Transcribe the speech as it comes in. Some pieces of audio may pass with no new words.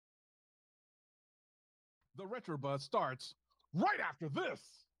The Retro Buzz starts right after this.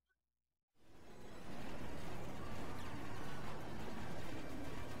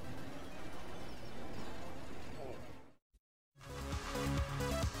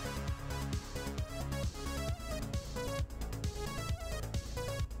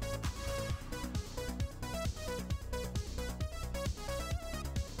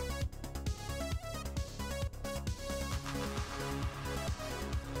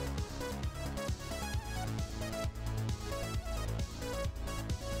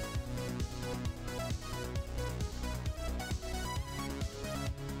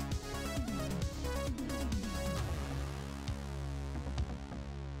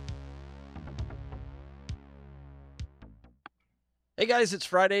 Hey guys, it's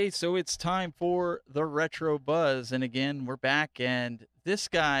Friday, so it's time for the Retro Buzz. And again, we're back, and this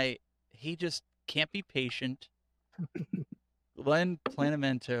guy, he just can't be patient. Glenn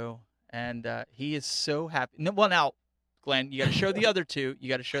Planamento, and he is so happy. No, well, now, Glenn, you got to show the other two. You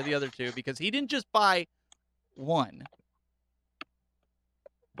got to show the other two because he didn't just buy one,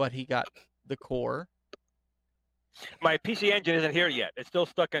 but he got the core. My PC Engine isn't here yet. It's still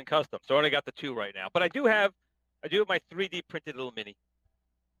stuck in custom, so I only got the two right now. But I do have my 3D printed little mini.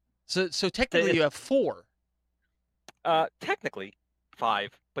 So technically you have four. Technically 5,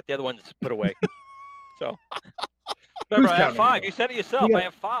 but the other one's put away. So remember, I have 5. You said it yourself. I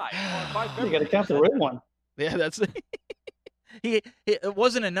have 5. You got to count the real one. Yeah, that's it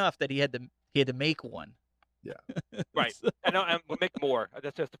wasn't enough that he had to make one. Yeah. Right. And we'll make more.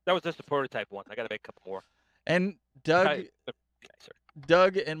 That was just the prototype one. I got to make a couple more. And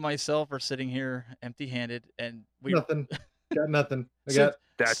Doug and myself are sitting here empty-handed, and we nothing. Got nothing.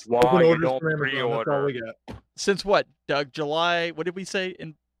 That's why you don't pre-order. That's all we got. Since what, Doug? July? What did we say?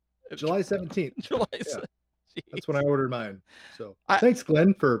 In July 17th. July. Yeah. That's when I ordered mine. So thanks,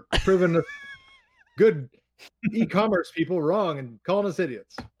 Glenn, for proving the good e-commerce people wrong and calling us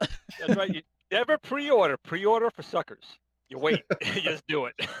idiots. That's right. You never pre-order. Pre-order for suckers. You wait. You just do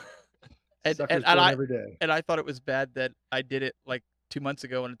it. And every day. And I thought it was bad that I did it like 2 months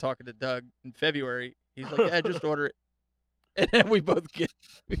ago when I'm talking to Doug in February. He's like, "Yeah, just order it," and then we both.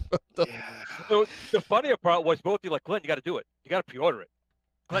 So the funnier part was both of you like, "Glenn, you got to do it. You got to pre-order it.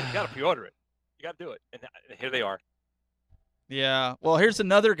 Glenn, you got to pre-order it. You got to do it." And here they are. Yeah. Well, here's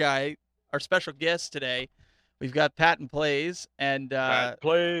another guy, our special guest today. We've got Patton Plays, and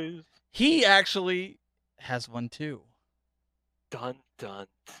Plays. He actually has one too. Dun dun.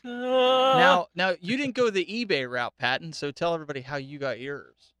 Now, you didn't go the eBay route, Patton, so tell everybody how you got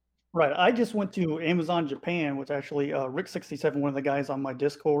yours. Right. I just went to Amazon Japan, which actually Rick67, one of the guys on my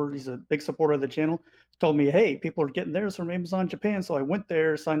Discord, he's a big supporter of the channel, told me, hey, people are getting theirs from Amazon Japan. So I went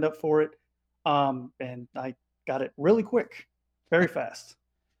there, signed up for it, and I got it really quick, very fast.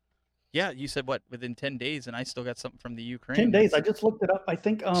 Yeah, you said what, within 10 days, and I still got something from the Ukraine. 10 days. I just looked it up. I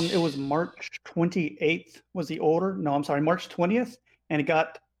think it was March 28th was the order. No, I'm sorry, March 20th. And it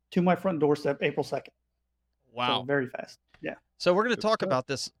got to my front doorstep April 2nd. Wow. So very fast. Yeah. So we're going to talk about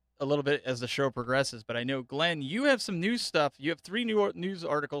this a little bit as the show progresses, but I know, Glenn, you have some news stuff. You have 3 new news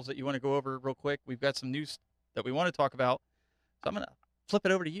articles that you want to go over real quick. We've got some news that we want to talk about. So I'm going to flip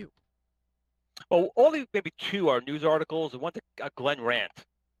it over to you. Well, only maybe 2 are news articles and 1 a Glenn rant.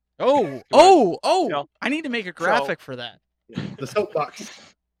 Oh! You know? I need to make a graphic for that. The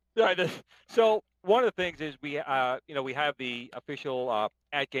soapbox. Right. So one of the things is we have the official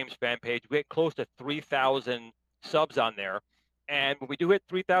At Games fan page. We get close to 3,000 subs on there, and when we do hit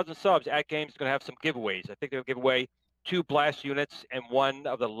 3,000 subs, At Games is going to have some giveaways. I think they'll give away 2 Blast units and 1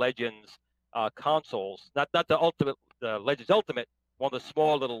 of the Legends consoles. Not the Ultimate, the Legends Ultimate, one of the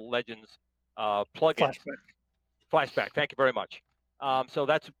small little Legends plugins. Flashback. Thank you very much. So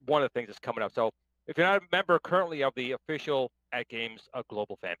that's one of the things that's coming up. So if you're not a member currently of the official At Games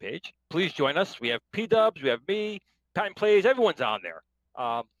global fan page, please join us. We have P-Dubs, we have me, Patton Plays, everyone's on there.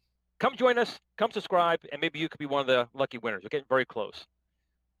 Come join us, come subscribe, and maybe you could be one of the lucky winners. We're getting very close.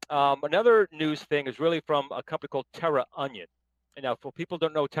 Another news thing is really from a company called Terra Onion. And now, for people who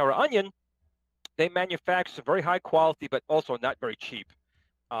don't know Terra Onion, they manufacture some very high quality, but also not very cheap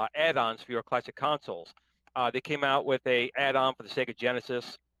add-ons for your classic consoles. They came out with a add-on for the Sega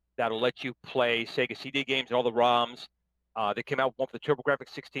Genesis that'll let you play Sega CD games and all the ROMs. They came out with one for the TurboGrafx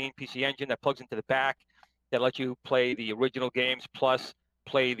 16 PC Engine that plugs into the back that lets you play the original games plus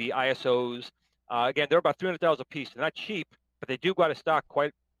play the ISOs. Again, they're about $300 a piece. They're not cheap, but they do go out of stock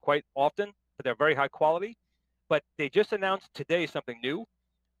quite often, but they're very high quality. But they just announced today something new.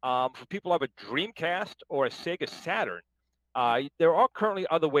 For people who have a Dreamcast or a Sega Saturn, there are currently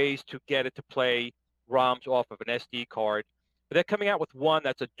other ways to get it to play ROMs off of an SD card. But they're coming out with one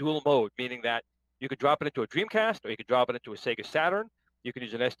that's a dual mode, meaning that You could drop it into a Dreamcast, or you could drop it into a Sega Saturn. You can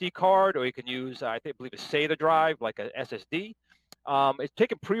use an SD card, or you can use, I believe, a SATA drive, like a SSD. It's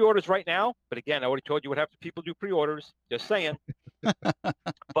taking pre-orders right now, but again, I already told you what happens. People do pre-orders. Just saying.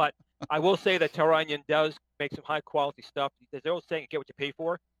 But I will say that Terra Onion does make some high-quality stuff. They're always saying, "Get what you pay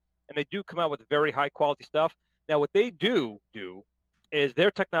for," and they do come out with very high-quality stuff. Now, what they do is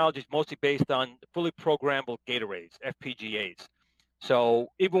their technology is mostly based on fully programmable gate arrays, FPGAs. So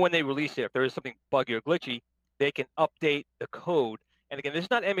even when they release it, if there is something buggy or glitchy, they can update the code. And again, this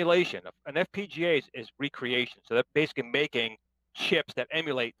is not emulation. An FPGA is recreation. So they're basically making chips that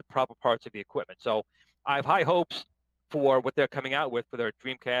emulate the proper parts of the equipment. So I have high hopes for what they're coming out with for their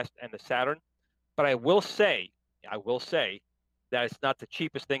Dreamcast and the Saturn. But I will say that it's not the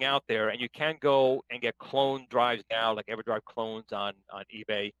cheapest thing out there. And you can go and get clone drives now, like EverDrive clones on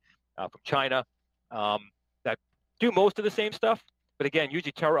eBay from China that do most of the same stuff. But again,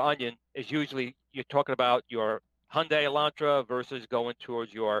 usually Terra Onion is usually you're talking about your Hyundai Elantra versus going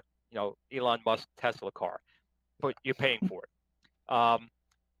towards your, Elon Musk Tesla car, but you're paying for it. I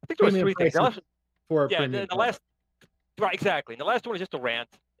think there was three things. The last, right, exactly. And the last one is just a rant.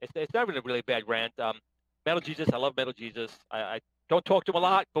 It's not really a bad rant. Metal Jesus, I love Metal Jesus. I don't talk to him a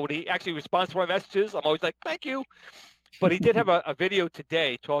lot, but when he actually responds to my messages, I'm always like, thank you. But he did have a video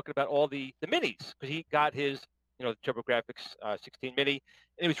today talking about all the minis, because he got his, the TurboGrafx 16 mini,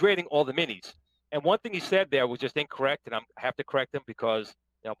 and he was rating all the minis. And one thing he said there was just incorrect, and I have to correct him because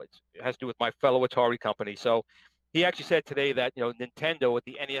it has to do with my fellow Atari company. So he actually said today that Nintendo with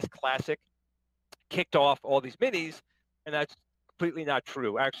the NES Classic kicked off all these minis, and that's completely not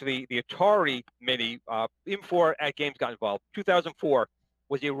true. Actually, the Atari Mini, even before At Games got involved, 2004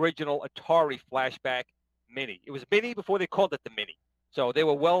 was the original Atari Flashback Mini. It was Mini before they called it the Mini. So they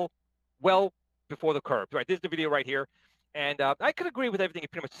were well before the curve. Right, this is the video right here. And I could agree with everything he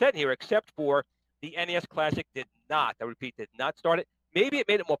pretty much said here, except for the NES Classic did not start it. Maybe it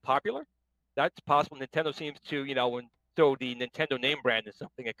made it more popular. That's possible. Nintendo seems to, when throw the Nintendo name brand is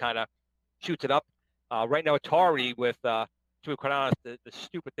something, it kind of shoots it up. Right now, Atari with, to be quite honest, the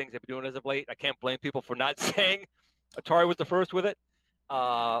stupid things they've been doing as of late, I can't blame people for not saying Atari was the first with it.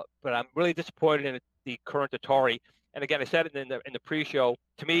 But I'm really disappointed in the current Atari. And again, I said it in the pre-show.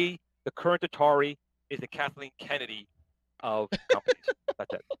 To me, the current Atari is the Kathleen Kennedy of companies.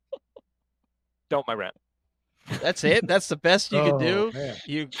 That's it. Don't my rant. That's it? That's the best you can do?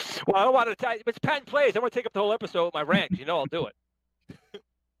 Man. Well, I don't want to tell you, it's Patton Plays. I want to take up the whole episode with my rant, because I'll do it.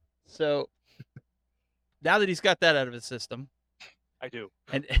 So now that he's got that out of his system, I do.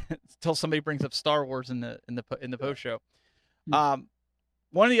 And until somebody brings up Star Wars in the post show, one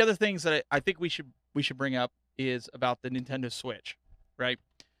of the other things that I think we should bring up is about the Nintendo Switch, right?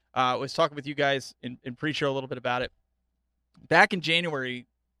 I was talking with you guys in pre-show a little bit about it. Back in January,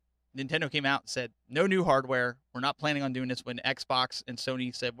 Nintendo came out and said, no new hardware. We're not planning on doing this, when Xbox and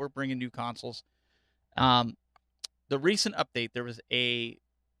Sony said, we're bringing new consoles. The recent update, there was a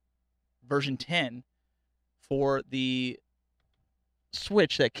version 10 for the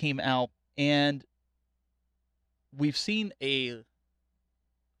Switch that came out, and we've seen a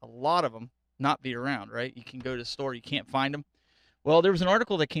lot of them not be around, right? You can go to the store, you can't find them. Well, there was an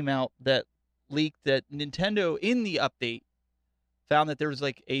article that came out that leaked that Nintendo, in the update, found that there was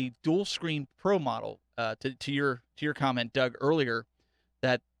like a dual screen Pro model. To your comment, Doug, earlier,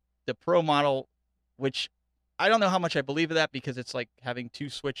 that the Pro model, which I don't know how much I believe of that, because it's like having two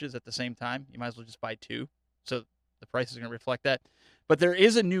Switches at the same time. You might as well just buy two, so the price is going to reflect that. But there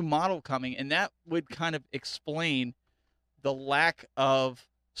is a new model coming, and that would kind of explain the lack of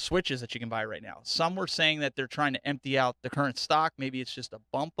Switches that you can buy right now. Some were saying that they're trying to empty out the current stock. Maybe it's just a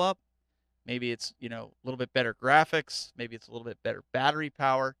bump up. Maybe it's, a little bit better graphics. Maybe it's a little bit better battery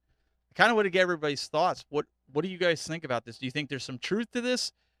power. I kind of want to get everybody's thoughts. What do you guys think about this? Do you think there's some truth to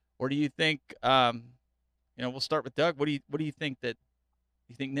this, or do you think, we'll start with Doug. What do you think that?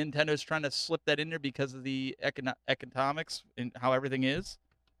 You think Nintendo's trying to slip that in there because of the economics and how everything is?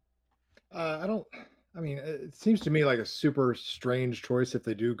 It seems to me like a super strange choice if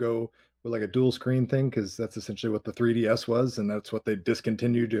they do go with like a dual screen thing, because that's essentially what the 3DS was, and that's what they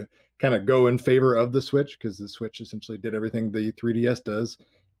discontinued to kind of go in favor of the Switch, because the Switch essentially did everything the 3DS does,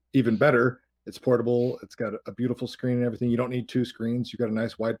 even better. It's portable. It's got a beautiful screen and everything. You don't need two screens. You've got a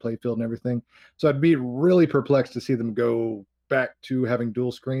nice wide play field and everything. So I'd be really perplexed to see them go back to having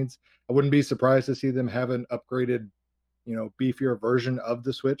dual screens. I wouldn't be surprised to see them have an upgraded, beefier version of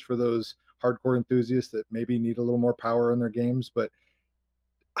the Switch for those hardcore enthusiasts that maybe need a little more power in their games. But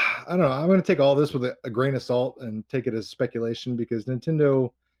I don't know. I'm going to take all this with a grain of salt and take it as speculation, because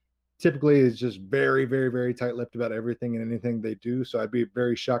Nintendo typically is just very, very, very tight-lipped about everything and anything they do. So I'd be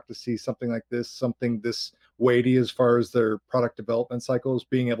very shocked to see something like this, something this weighty as far as their product development cycles,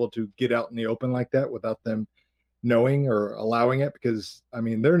 being able to get out in the open like that without them knowing or allowing it. Because I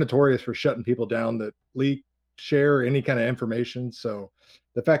mean, they're notorious for shutting people down that leak, share any kind of information. So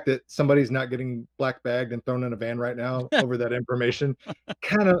the fact that somebody's not getting black bagged and thrown in a van right now over that information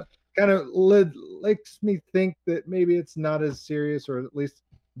kind of makes me think that maybe it's not as serious, or at least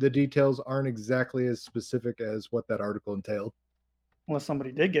the details aren't exactly as specific as what that article entailed. Unless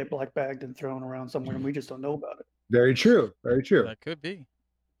somebody did get black bagged and thrown around somewhere and we just don't know about it. Very true. Very true. That could be.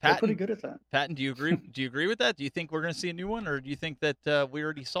 They're Patton, pretty good at that. Patton, do you agree? Do you agree with that? Do you think we're going to see a new one, or do you think that we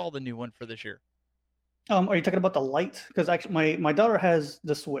already saw the new one for this year? Are you talking about the Lite? Because actually, my daughter has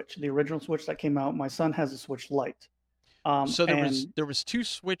the Switch, the original Switch that came out. My son has the Switch Lite. So there was two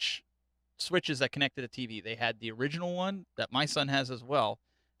switches that connected to TV. They had the original one that my son has as well.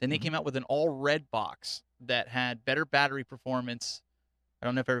 Then they came out with an all red box that had better battery performance. I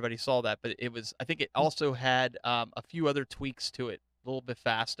don't know if everybody saw that, but I think it also had a few other tweaks to it, a little bit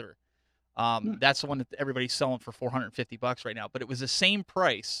faster. That's the one that everybody's selling for $450 right now. But it was the same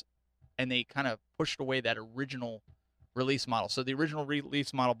price, and they kind of pushed away that original release model. So the original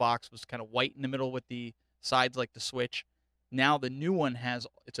release model box was kind of white in the middle with the sides like the Switch. Now the new one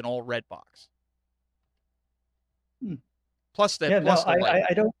it's an all red box. Plus the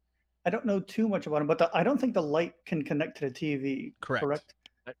light. I don't know too much about them, but I don't think the Lite can connect to the TV. Correct.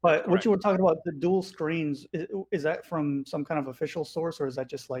 But what you were talking about, the dual screens, is that from some kind of official source, or is that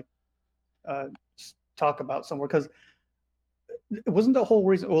just like talk about somewhere? Because it wasn't the whole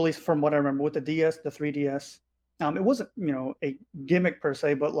reason, or at least from what I remember, with the DS, the 3DS, it wasn't a gimmick per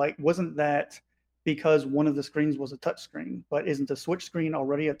se, but like wasn't that because one of the screens was a touch screen? But isn't the Switch screen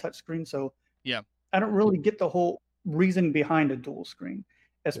already a touch screen? So yeah, I don't really get the whole reason behind a dual screen,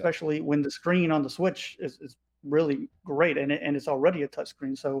 especially when the screen on the Switch is really great and it's already a touch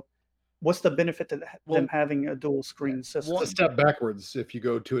screen. So what's the benefit to them having a dual screen system? It's a step backwards if you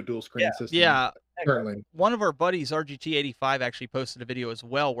go to a dual screen system. Yeah. Currently, one of our buddies, RGT85, actually posted a video as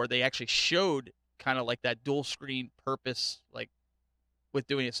well where they actually showed kind of like that dual screen purpose, like with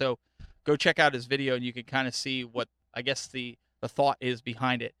doing it. So go check out his video and you can kind of see what I guess the thought is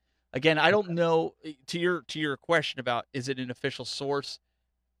behind it. Again, I don't know, to your question about is it an official source?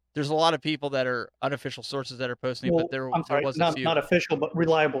 There's a lot of people that are unofficial sources that are posting it, but there was a few. Not official, but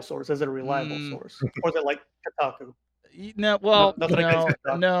reliable source. Is it a reliable source? Or is it like Kotaku? No, well,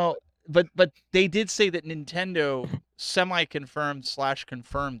 no. But they did say that Nintendo semi-confirmed /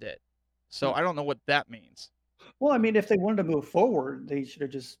 confirmed it. So I don't know what that means. Well, I mean, if they wanted to move forward, they should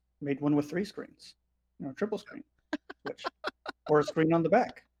have just made one with 3 screens. Triple screen. Or a screen on the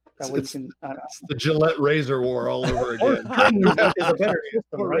back. It's the Gillette razor war all over again. Is a better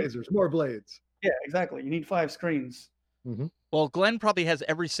system, more razors, more blades. Yeah, exactly. You need 5 screens. Mm-hmm. Well, Glenn probably has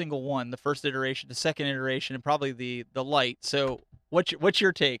every single one, the first iteration, the second iteration, and probably the Lite. So what's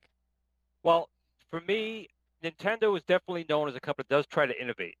your take? Well, for me, Nintendo is definitely known as a company that does try to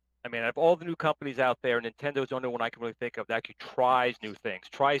innovate. I mean, out of all the new companies out there, Nintendo is the only one I can really think of that actually tries new things,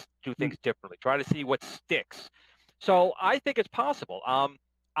 tries to do things differently, try to see what sticks. So I think it's possible.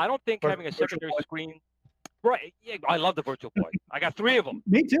 I don't think having a secondary screen, right? Yeah, I love the Virtual Boy. I got 3 of them.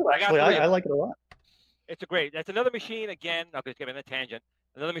 Me too. Actually, I like it a lot. That's another machine. Again, I'm just giving a tangent.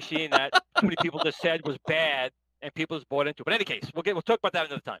 Another machine that too many people just said was bad, and people just bought into. But in any case, we'll talk about that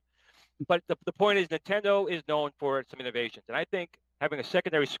another time. But the point is, Nintendo is known for some innovations, and I think having a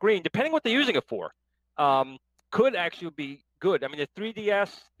secondary screen, depending what they're using it for, could actually be good. I mean, the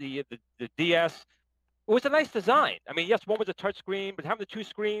 3DS, the DS. It was a nice design. I mean, yes, one was a touch screen, but having the 2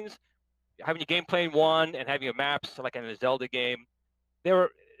 screens, having your game playing one and having your maps like in a Zelda game,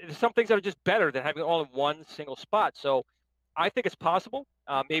 there's some things that are just better than having it all in one single spot. So I think it's possible.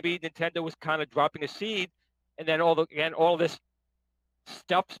 Maybe Nintendo was kind of dropping a seed, and then all this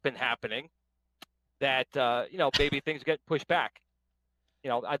stuff's been happening that maybe things get pushed back.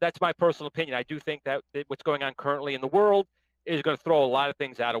 That's my personal opinion. I do think that what's going on currently in the world is going to throw a lot of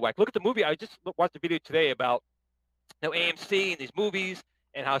things out of whack. Look at the movie. I just watched a video today about AMC and these movies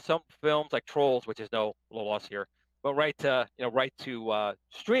and how some films like Trolls, which is no loss here, but right to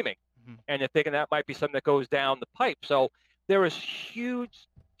streaming, and they're thinking that might be something that goes down the pipe. So there is huge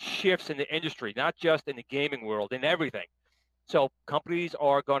shifts in the industry, not just in the gaming world, in everything. So companies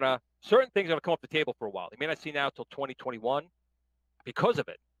certain things are going to come off the table for a while. They may not see now until 2021 because of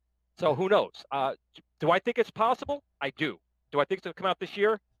it. So who knows? Do I think it's possible? I do. Do I think it's going to come out this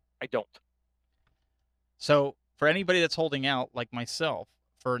year? I don't. So for anybody that's holding out, like myself,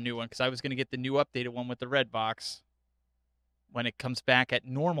 for a new one, because I was going to get the new updated one with the red box, when it comes back at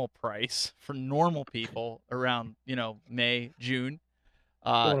normal price for normal people around, May, June.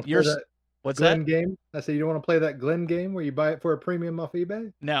 You want to play that What's Glen that? game? I said, you don't want to play that Glen game where you buy it for a premium off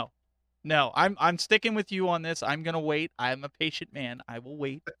eBay? No, I'm sticking with you on this. I'm going to wait. I'm a patient man. I will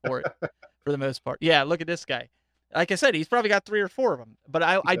wait for it for the most part. Yeah. Look at this guy. Like I said, he's probably got 3 or 4 of them, but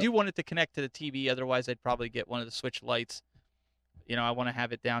I do want it to connect to the TV. Otherwise I'd probably get one of the Switch lights. I want to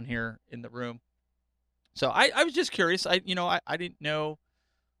have it down here in the room. So I was just curious. I didn't know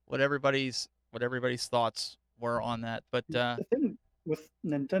what everybody's thoughts were on that. But the thing with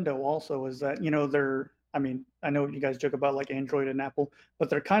Nintendo also is that they're. I mean, I know you guys joke about like Android and Apple, but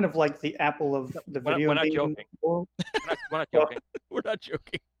they're kind of like the Apple of the video we're not game joking. world. We're not joking. We're not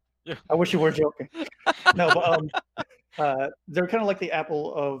joking. I wish you were joking. No, but they're kind of like the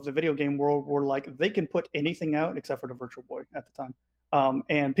Apple of the video game world, where like they can put anything out except for the Virtual Boy at the time,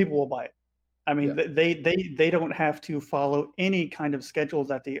 and people will buy it. I mean, they don't have to follow any kind of schedule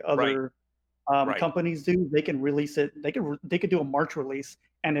that the other companies do. They can release it. They could do a March release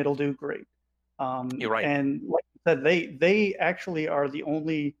and it'll do great. You're right. And like I said, they actually are the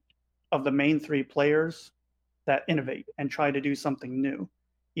only of the main 3 players that innovate and try to do something new,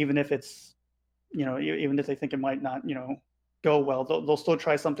 even if it's even if they think it might not go well, they'll still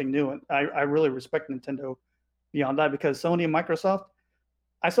try something new. And I really respect Nintendo beyond that, because Sony and Microsoft,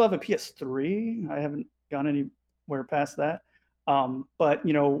 I still have a PS3. I haven't gone anywhere past that. But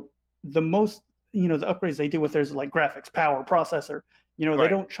the most the upgrades they do with theirs, like graphics, power, processor. They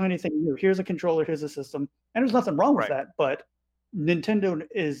don't try anything new. Here's a controller, here's a system, and there's nothing wrong with that. But Nintendo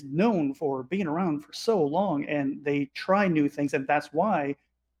is known for being around for so long, and they try new things, and that's why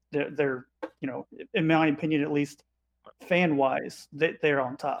they're in my opinion, at least fan wise, they're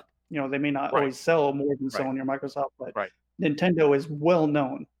on top. They may not always sell more than Sony or Microsoft, but Nintendo is well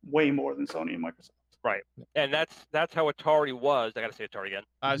known way more than Sony and Microsoft. Right, and that's how Atari was. I got to say Atari again.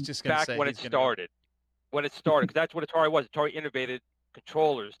 I was just going to say back when it started. When it started, because that's what Atari was. Atari innovated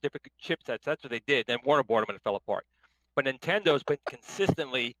controllers, different chipsets. That's what they did. Then Warner bought them and it fell apart. But Nintendo's been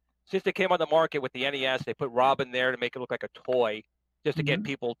consistently, since they came on the market with the NES, they put Robin there to make it look like a toy, just to get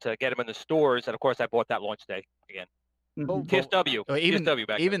people to get them in the stores. And of course, I bought that launch day again. TSW, TSW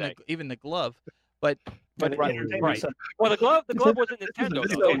back in the day. Even the glove, but right. Well, the glove wasn't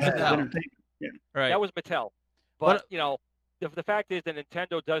Nintendo. Right. That was Mattel. But the fact is that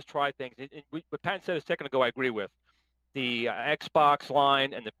Nintendo does try things. What Patton said a second ago, I agree with. The Xbox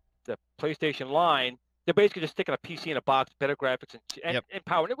line and the PlayStation line, they're basically just sticking a PC in a box, better graphics and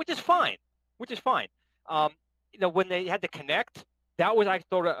power, which is fine. When they had to connect, that was, I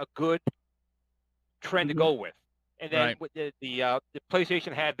thought, a good trend to go with. And then with the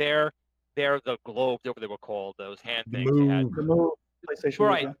PlayStation had the globes, whatever they were called, those hand things. The Move PlayStation.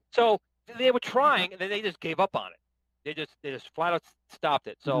 Right. So they were trying, and then they just gave up on it. They just flat out stopped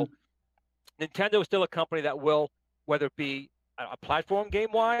it. So Nintendo is still a company that will, whether it be a platform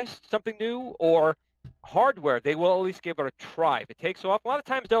game-wise, something new, or hardware, they will at least give it a try. If it takes off, a lot of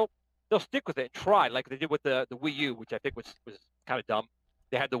times they'll stick with it and try, like they did with the Wii U, which I think was kind of dumb.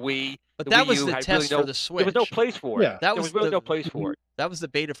 They had the Wii. But the that Wii was U the test for the Switch. There was no place for it. Yeah. There was really no place for it. That was the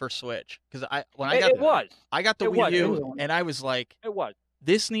beta for Switch. Because I got the Wii U, and I was like,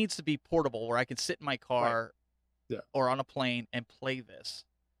 this needs to be portable, where I can sit in my car or on a plane and play this.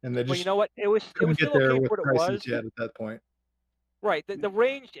 And they just you know what? It was couldn't still get there okay with for what it was. yet at that point. Right. The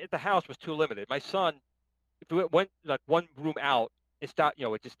range at the house was too limited. My son, if we went like one room out, it stopped.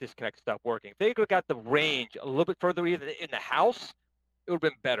 It just disconnected, stopped working. If they could have got the range a little bit further in the house, it would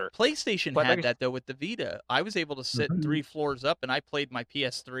have been better. PlayStation had that though with the Vita. I was able to sit 3 floors up, and I played my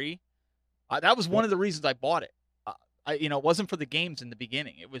PS3. That was one of the reasons I bought it. It wasn't for the games in the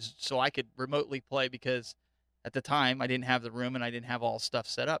beginning. It was so I could remotely play, because at the time I didn't have the room and I didn't have all stuff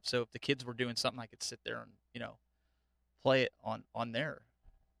set up. So if the kids were doing something, I could sit there and play it on there.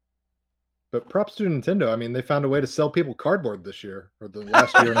 But props to Nintendo. I mean, they found a way to sell people cardboard this year, or the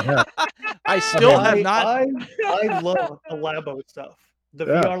last year and a half. I still have not. I love the Labo stuff. The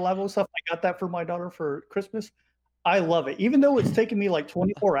VR Labo stuff. I got that for my daughter for Christmas. I love it, even though it's taken me like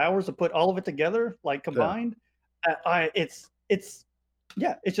 24 hours to put all of it together, like combined. It's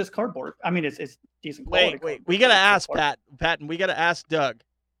just cardboard. I mean, it's decent quality. Wait. We gotta ask Patton. We gotta ask Doug.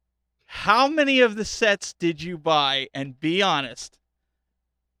 How many of the sets did you buy? And be honest.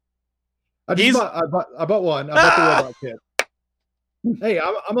 I bought one. I bought the robot kit. Hey,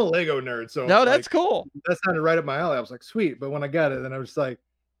 I'm a Lego nerd, so no, that's cool. That sounded right up my alley. I was like, sweet. But when I got it, then I was like,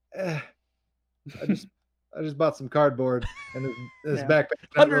 I just bought some cardboard and this backpack.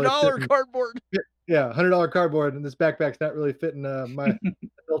 $100 cardboard. Yeah, $100 cardboard, and this backpack's not really fitting my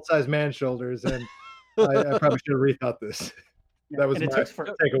adult-sized man shoulders, and I probably should have rethought this. That was and it my takes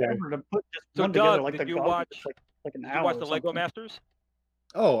forever takeaway. to put just So, one Doug, together. Like did the you goggles, watch? it's like an Did hour. you watch or the Lego something. Masters?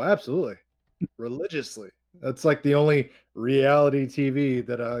 Oh, absolutely. Religiously. That's like the only reality TV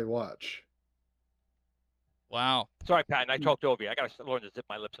that I watch. Wow. Sorry, Patton, I talked over you. I got to learn to zip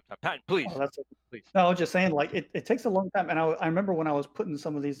my lips sometime. Patton, please, Oh, that's please. no, I was just saying, like it takes a long time. And I remember when I was putting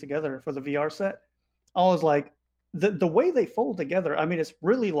some of these together for the VR set, I was like, the way they fold together, I mean, it's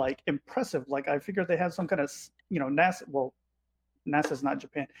really like impressive. Like I figured they had some kind of, NASA. Well, NASA's not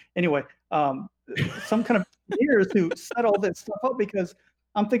Japan. Anyway, some kind of engineers who set all this stuff up, because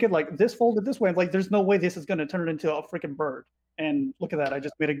I'm thinking like this folded this way. Like there's no way this is going to turn it into a freaking bird. And look at that, I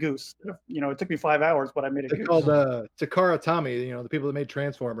just made a goose. It took me 5 hours, but I made a They goose. called Takara Tomy, the people that made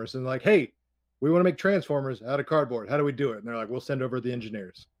Transformers, and like, hey, we want to make Transformers out of cardboard. How do we do it? And they're like, we'll send over the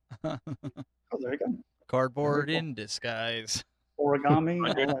engineers. Oh, there you go. Cardboard in disguise.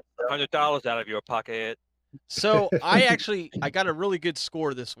 Origami. $100 out of your pocket. So I got a really good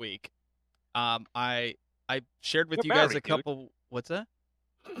score this week. I shared with You're you guys married, a couple. dude. What's that?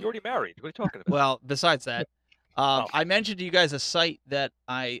 You're already married. What are you talking about? Well, besides that, Oh. I mentioned to you guys a site that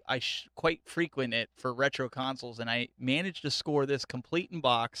I quite frequent it for retro consoles, and I managed to score this complete in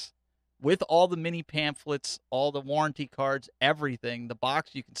box with all the mini pamphlets, all the warranty cards, everything. The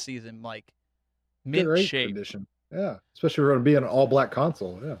box you can see is in like mint Great shape. condition. Yeah, especially for it to be an all black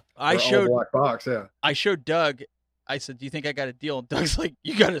console. Yeah, all black box. Yeah, I showed Doug. I said, "Do you think I got a deal?" And Doug's like,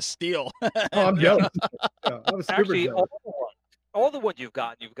 "You got a steal." Oh, I'm jealous. Yeah, I was super Actually, jealous. all the ones you've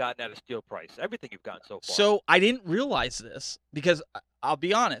gotten at a steal price. Everything you've gotten so far. So I didn't realize this because I'll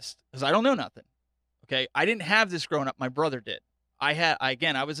be honest, because I don't know nothing. Okay, I didn't have this growing up. My brother did. I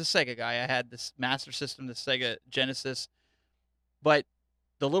was a Sega guy. I had this Master System, the Sega Genesis, but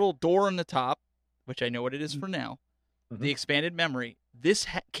the little door on the top, which I know what it is for now, the expanded memory, this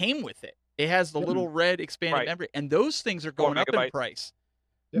came with it. It has the little red expanded memory, and those things are going up in price.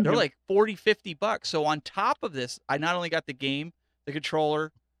 Yep. They're like $40-$50. So on top of this, I not only got the game, the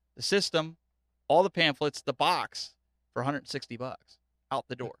controller, the system, all the pamphlets, the box for $160 out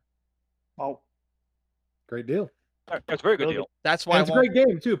the door. Oh, great deal. That's a very good deal. That's why it's a great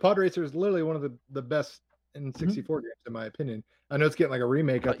game too. Pod Racer is literally one of the best in 64 games, in my opinion. I know it's getting like a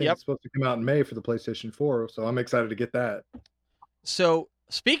remake. I think it's supposed to come out in May for the PlayStation 4, so I'm excited to get that. So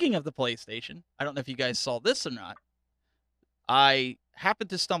speaking of the PlayStation, I don't know if you guys saw this or not. I happened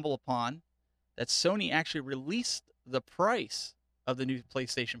to stumble upon that Sony actually released the price of the new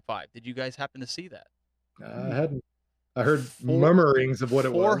PlayStation 5. Did you guys happen to see that? I hadn't. I heard murmurings of what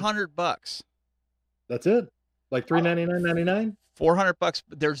it was. $400. That's it. Like $399.99. $400.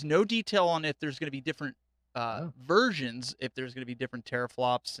 There's no detail on if there's going to be different versions, if there's going to be different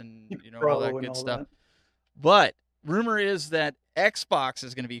teraflops and all that good stuff. But rumor is that Xbox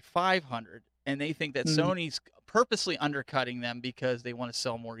is going to be $500, and they think that Sony's purposely undercutting them because they want to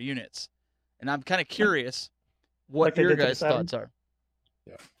sell more units. And I'm kind of curious what your guys' thoughts are.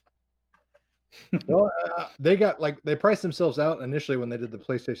 Yeah. Well, they priced themselves out initially when they did the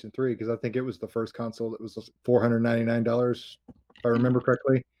PlayStation 3, because I think it was the first console that was $499, if I remember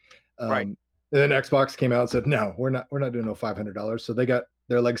correctly. Right. And then Xbox came out and said, "No, we're not doing no $500." So they got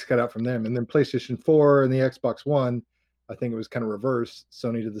their legs cut out from them. And then PlayStation 4 and the Xbox One, I think it was kind of reversed.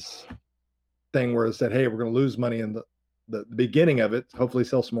 Sony did this thing where it said, "Hey, we're going to lose money in the beginning of it. Hopefully,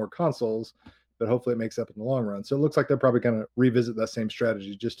 sell some more consoles, but hopefully it makes up in the long run." So it looks like they're probably going to revisit that same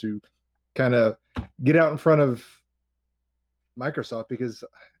strategy just to kind of get out in front of Microsoft, because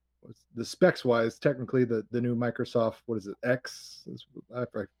the specs wise, technically the new Microsoft, what is it, X? I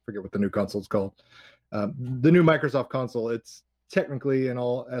forget what the new console is called. The new Microsoft console, it's technically in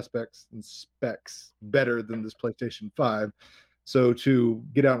all aspects and specs better than this PlayStation 5. So to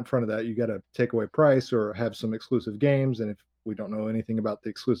get out in front of that, you got to take away price or have some exclusive games. And if we don't know anything about the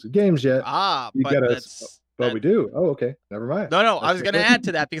exclusive games yet, you got to. But we do. Oh, okay. Never mind. No, I was going to add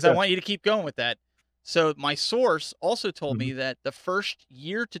to that because I want you to keep going with that. So my source also told me that the first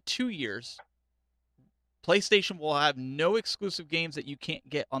year to 2 years, PlayStation will have no exclusive games that you can't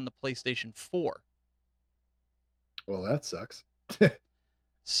get on the PlayStation 4. Well, that sucks.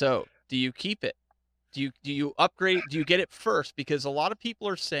 So do you keep it? Do you upgrade? Do you get it first? Because a lot of people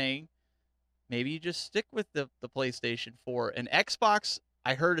are saying maybe you just stick with the PlayStation 4 and Xbox.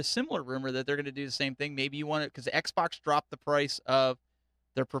 I heard a similar rumor that they're going to do the same thing. Maybe you want it because Xbox dropped the price of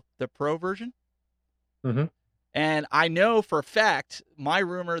their Pro version. Mm-hmm. And I know for a fact my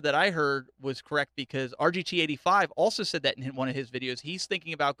rumor that I heard was correct because RGT85 also said that in one of his videos. He's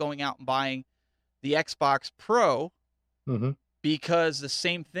thinking about going out and buying the Xbox Pro because the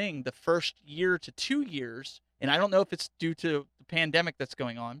same thing, the first year to 2 years, and I don't know if it's due to the pandemic that's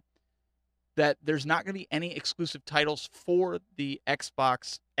going on, that there's not going to be any exclusive titles for the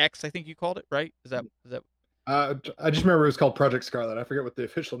Xbox X, I think you called it, right? Is that I just remember it was called Project Scarlet. I forget what the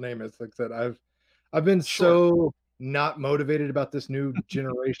official name is. Like I said, I've been Sure. so not motivated about this new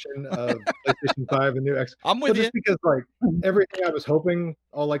generation of PlayStation 5 and new X. I'm with Well, you. just because like everything I was hoping,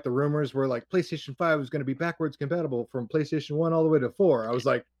 all like the rumors were like PlayStation 5 was going to be backwards compatible from PlayStation 1 all the way to 4. I was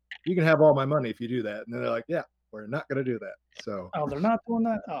like, you can have all my money if you do that. And then they're like, yeah, we're not going to do that. So Oh, they're not doing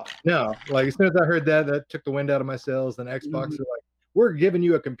that? Oh. no, like as soon as I heard that, that took the wind out of my sails. Then Xbox are like, we're giving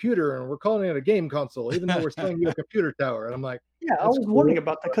you a computer and we're calling it a game console, even though we're selling you a computer tower. And I'm like, Yeah, I that's was cool. wondering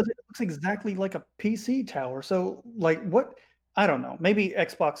about that because it looks exactly like a PC tower. So, like, what? I don't know. Maybe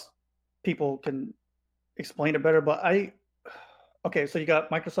Xbox people can explain it better. But okay, so you got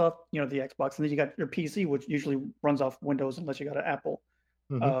Microsoft, the Xbox, and then you got your PC, which usually runs off Windows unless you got an Apple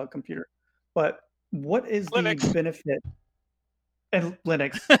computer. But what is Linux. the benefit? And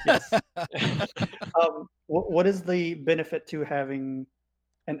Linux, yes. What is the benefit to having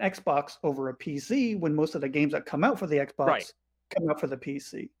an Xbox over a PC when most of the games that come out for the Xbox come out for the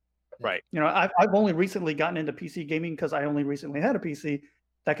PC? Right. I've only recently gotten into PC gaming because I only recently had a PC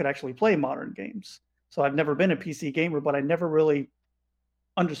that could actually play modern games. So I've never been a PC gamer, but I never really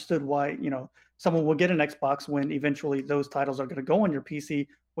understood why, someone will get an Xbox when eventually those titles are going to go on your PC,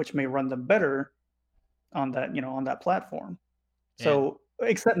 which may run them better on that, on that platform. Yeah. So,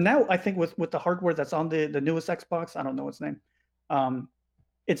 except now, I think with the hardware that's on the newest Xbox, I don't know its name.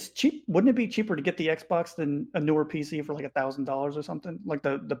 It's cheap. Wouldn't it be cheaper to get the Xbox than a newer PC for like $1,000 or something? Like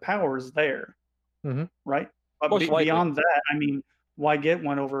the power is there, right? But beyond that, I mean, why get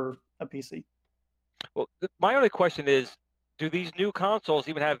one over a PC? Well, my only question is, do these new consoles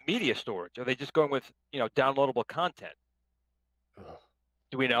even have media storage? Are they just going with downloadable content?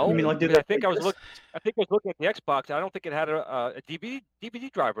 Do we know? You mean like I think I was looking at the Xbox. I don't think it had a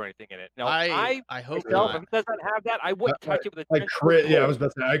DVD drive or anything in it. No, I hope myself, not. if it does not have that, I wouldn't touch it with a 10-foot pole. Yeah, I was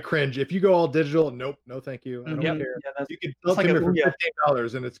about to say, I cringe. If you go all digital, nope, no thank you. I don't care. Yeah, you can sell it to me for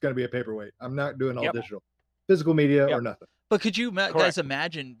 $15 and it's going to be a paperweight. I'm not doing all digital. Physical media or nothing. But could you guys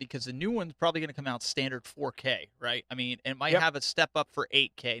imagine, because the new one's probably going to come out standard 4K, right? I mean, it might have a step up for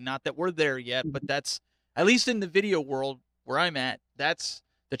 8K. Not that we're there yet, but that's, at least in the video world where I'm at, that's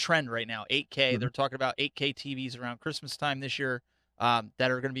the trend right now. 8K. They're talking about 8K TVs around Christmas time this year that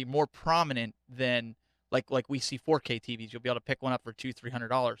are going to be more prominent than like we see 4K TVs. You'll be able to pick one up for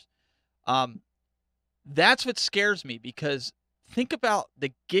 $200-$300. That's what scares me, because think about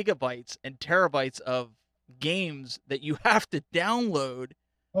the gigabytes and terabytes of games that you have to download.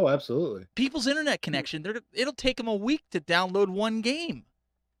 Oh, absolutely. People's internet connection, it'll take them a week to download one game.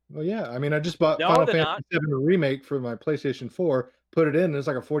 Well, yeah. I mean, I just bought Final Fantasy VII Remake for my PlayStation 4, put it in, and it's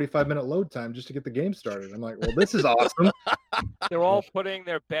like a 45-minute load time just to get the game started. I'm like, well, this is awesome. They're all putting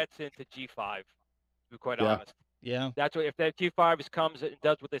their bets into G5, to be quite honest. Yeah. That's what, if that G5 comes and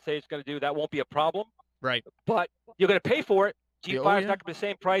does what they say it's going to do, that won't be a problem. Right. But you're going to pay for it. G5 is not going to be the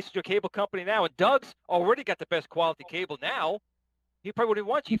same price as your cable company now. And Doug's already got the best quality cable now. He probably wouldn't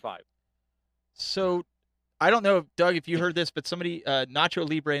want G5. So I don't know, Doug, if you heard this, but somebody, Nacho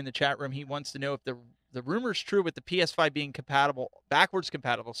Libre in the chat room, he wants to know if the rumor's true with the PS5 being backwards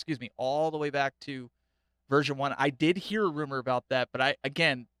compatible, all the way back to version 1. I did hear a rumor about that, but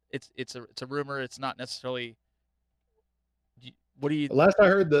it's a rumor. It's not necessarily. What do you? Last I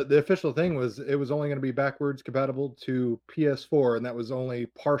heard, the official thing was it was only going to be backwards compatible to PS4, and that was only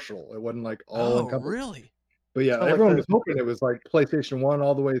partial. It wasn't like all encompassing. Really? But yeah, everyone was hoping it was like PlayStation 1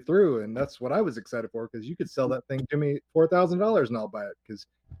 all the way through, and that's what I was excited for, because you could sell that thing to me $4,000 and I'll buy it, because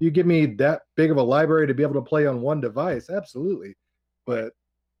you give me that big of a library to be able to play on one device, absolutely. But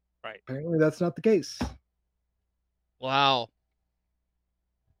apparently that's not the case. Wow.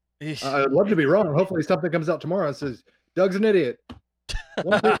 I'd love to be wrong. Hopefully something comes out tomorrow and says, Doug's an idiot.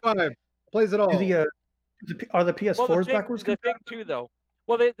 135 plays it all. Are the PS4s backwards? The thing too, though.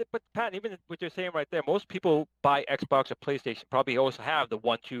 Well, but Patton, even what you're saying right there, most people buy Xbox or PlayStation probably also have the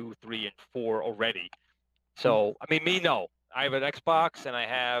 1, 2, 3, and 4 already. So, I mean, no. I have an Xbox and I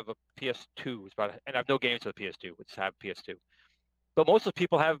have a PS2, and I have no games for the PS2, which I have PS2. But most of the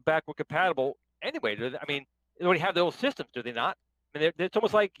people have backward compatible anyway. I mean, they already have their old systems, do they not? I mean, it's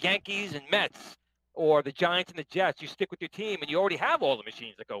almost like Yankees and Mets, or the Giants and the Jets. You stick with your team, and you already have all the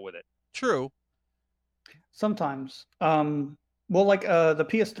machines that go with it. True. Sometimes. Well, like the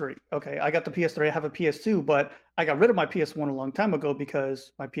PS3. Okay, I got the PS3. I have a PS2, but I got rid of my PS1 a long time ago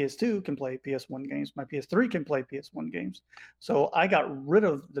because my PS2 can play PS1 games. My PS3 can play PS1 games. So I got rid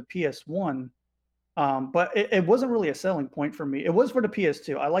of the PS1, but it wasn't really a selling point for me. It was for the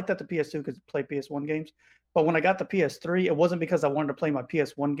PS2. I like that the PS2 could play PS1 games. But when I got the PS3, it wasn't because I wanted to play my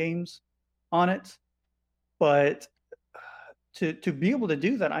PS1 games. on it. But to be able to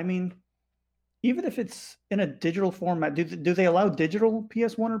do that, I mean, even if it's in a digital format, do they allow digital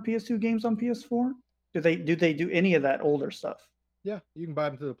PS1 or PS2 games on PS4? Do they do any of that older stuff? Yeah, you can buy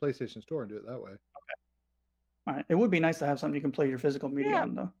them to the PlayStation Store and do it that way. All right. It would be nice to have something you can play your physical media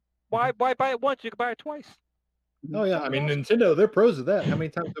on, though. Why buy it once? You can buy it twice. Oh yeah, I mean Nintendo, they're pros at that. How many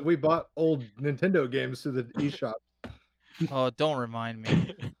times have we bought old Nintendo games through the eShop? Oh, don't remind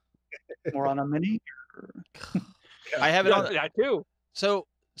me. Or on a mini? I have it on that too. So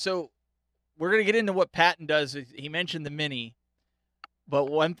we're gonna get into what Patton does. He mentioned the mini, but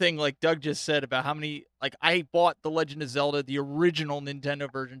one thing, like Doug just said about how many, like I bought the Legend of Zelda, the original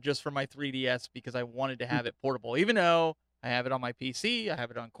Nintendo version, just for my 3DS because I wanted to have it portable. Even though I have it on my PC, I have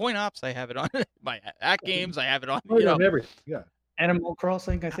it on CoinOps, I have it on my Act Games, I have it on, on everything. Yeah. Animal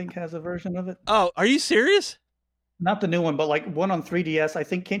Crossing, I think, has a version of it. Oh, are you serious? Not the new one, but like one on 3DS. I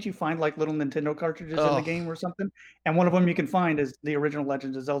think, can't you find like little Nintendo cartridges in the game or something? And one of them you can find is the original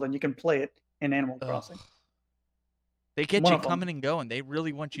Legend of Zelda, and you can play it in Animal Crossing. They get you coming and going. They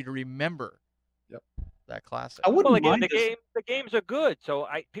really want you to remember that classic. I wouldn't mind the games are good, so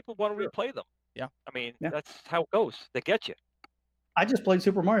people want to replay them. Yeah. I mean, that's how it goes. They get you. I just played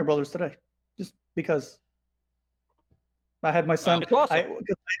Super Mario Brothers today, just because I had my son. Awesome.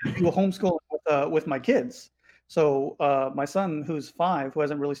 I do a homeschooling with my kids. So my son, who's 5, who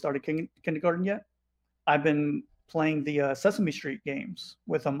hasn't really started kindergarten yet, I've been playing the Sesame Street games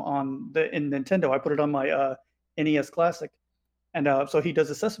with him in Nintendo. I put it on my NES Classic, and so he does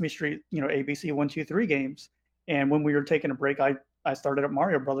the Sesame Street, ABC 1, 2, 3 games. And when we were taking a break, I started up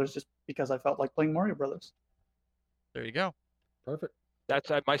Mario Brothers just because I felt like playing Mario Brothers. There you go. Perfect. That's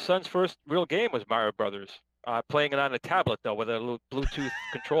my son's first real game was Mario Brothers. Playing it on a tablet though with a little Bluetooth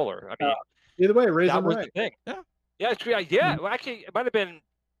controller. I mean, either way, raise that them was right. the thing. Yeah, it's true. Well, actually, it might have been.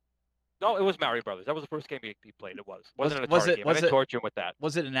 No, it was Mario Brothers. That was the first game he played. It wasn't an Atari game. I didn't torture him with that.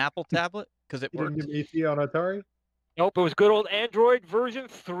 Was it an Apple tablet? Because it worked. You didn't give me ET on Atari? Nope, it was good old Android version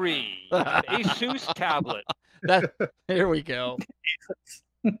 3, an Asus tablet. Here we go.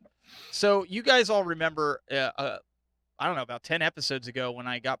 So you guys all remember, I don't know, about 10 episodes ago when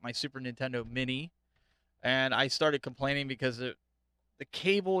I got my Super Nintendo Mini, and I started complaining because of the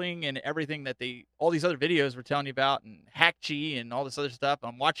cabling and everything that all these other videos were telling you about, and Hackchi and all this other stuff.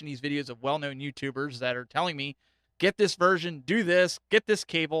 I'm watching these videos of well-known YouTubers that are telling me, get this version, do this, get this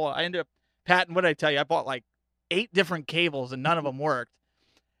cable. I ended up, Patton, what did I tell you? I bought like 8 different cables and none of them worked.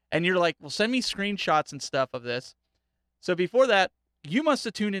 And you're like, well, send me screenshots and stuff of this. So before that, you must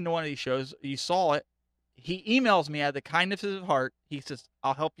have tuned into one of these shows. You saw it. He emails me out of the kindness of his heart. He says,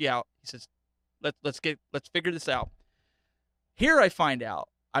 I'll help you out. He says, let's figure this out. Here I find out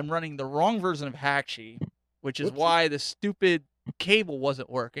I'm running the wrong version of Hackchi, which is why the stupid cable wasn't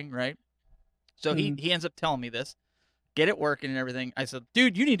working, right? So he ends up telling me this. Get it working and everything. I said,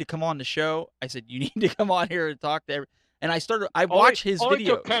 dude, you need to come on the show. I said, you need to come on here and talk to and I watched his videos.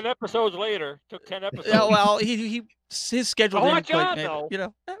 Took 10 episodes later. Yeah, well, his schedule didn't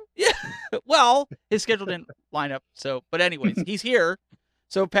yeah. Well, his schedule didn't line up. So, but anyways, he's here.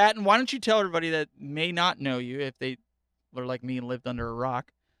 So, Patton, why don't you tell everybody that may not know you, if they were like me and lived under a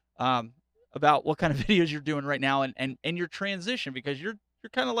rock, about what kind of videos you're doing right now and your transition, because you're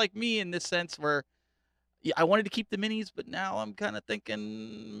kind of like me in this sense where I wanted to keep the minis, but now I'm kind of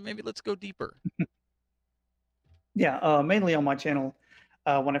thinking maybe let's go deeper. Yeah, mainly on my channel.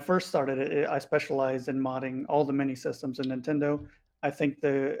 When I first started it, I specialized in modding all the mini systems in Nintendo. I think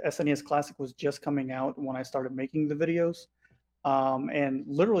the SNES Classic was just coming out when I started making the videos. And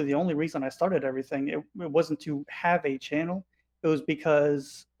literally the only reason I started everything, it wasn't to have a channel. It was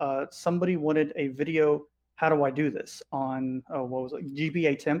because somebody wanted a video, how do I do this, on, what was it,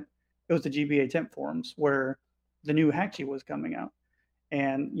 GBA Temp. It was the GBA Temp forums where the new Hackchi was coming out.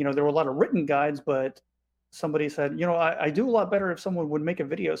 And, there were a lot of written guides, but somebody said, I do a lot better if someone would make a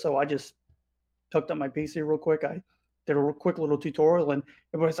video. So I just hooked up my PC real quick. I did a quick little tutorial, and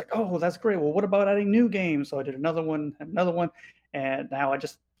everybody's like, oh, that's great. Well, what about adding new games? So I did another one, and now I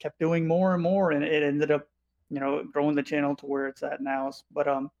just kept doing more and more, and it ended up, growing the channel to where it's at now. But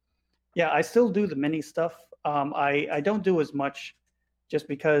yeah, I still do the mini stuff. I don't do as much just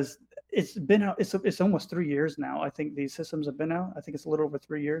because it's been out. It's almost 3 years now. I think these systems have been out. I think it's a little over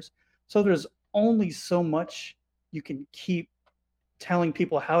 3 years. So there's only so much you can keep telling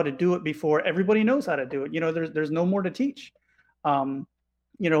people how to do it before everybody knows how to do it. There's no more to teach,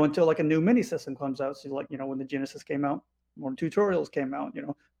 until like a new mini system comes out. So like, when the Genesis came out, more tutorials came out.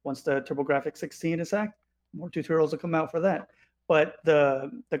 Once the TurboGrafx 16 is out, more tutorials will come out for that. But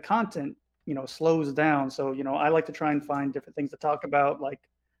the content, slows down. So, I like to try and find different things to talk about, like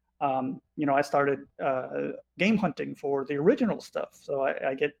I started game hunting for the original stuff. So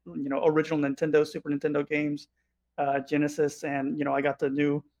I get, original Nintendo, Super Nintendo games, Genesis, and, I got the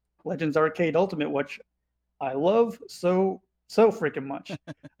new Legends Arcade Ultimate, which I love so freaking much.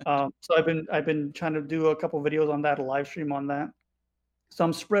 So I've been trying to do a couple videos on that, a live stream on that. So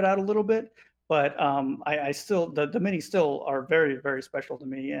I'm spread out a little bit, but I still the minis still are very, very special to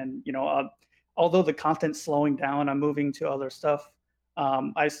me. And although the content's slowing down, I'm moving to other stuff.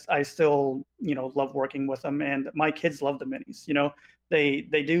 I still love working with them, and my kids love the minis.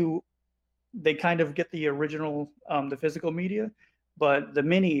 They kind of get the original, the physical media, but the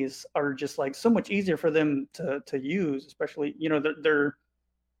minis are just like so much easier for them to use, especially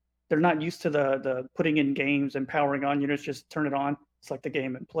they're not used to the putting in games and powering on. It's just turn it on. It's like the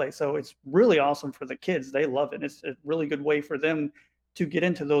game and play. So it's really awesome for the kids. They love it. It's a really good way for them to get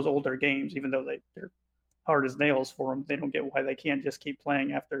into those older games, even though they're hard as nails for them. They don't get why they can't just keep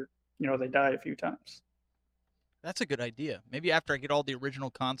playing after they die a few times. That's a good idea. Maybe after I get all the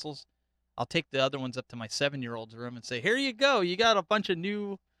original consoles, I'll take the other ones up to my 7-year-old's room and say, "Here you go. You got a bunch of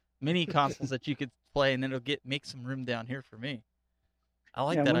new mini consoles that you could play, and it'll make some room down here for me." I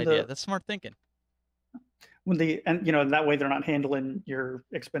like that idea. That's smart thinking. That way they're not handling your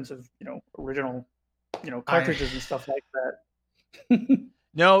expensive, original, cartridges and stuff like that.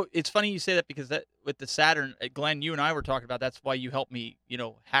 No, it's funny you say that, because that with the Saturn, Glenn, you and I were talking about, that's why you helped me,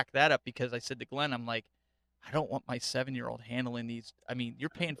 hack that up, because I said to Glenn, I'm like, I don't want my 7-year-old handling these. I mean, you're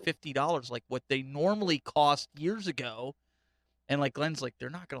paying $50 like what they normally cost years ago. And like Glenn's like,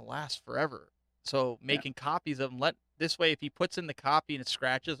 they're not going to last forever. So making copies of them, this way, if he puts in the copy and it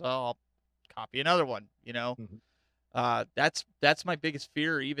scratches, I'll copy another one, Mm-hmm. That's my biggest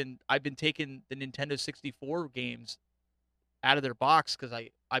fear. Even I've been taking the Nintendo 64 games out of their box, because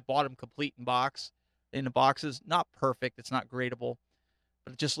I bought them complete in the boxes. Not perfect. It's not gradable.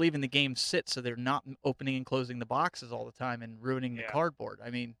 But just leaving the game sit so they're not opening and closing the boxes all the time and ruining the cardboard.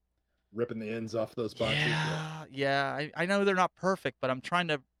 I mean, ripping the ends off those boxes. Yeah. I know they're not perfect, but I'm trying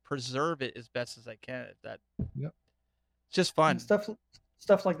to preserve it as best as I can. It's just fun. And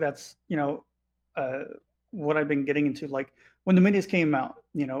stuff like that's what I've been getting into. Like when the minis came out,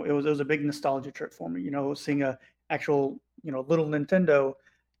 it was a big nostalgia trip for me. Seeing a actual little Nintendo,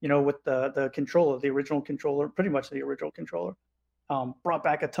 with the controller, the original controller, pretty much the original controller. Brought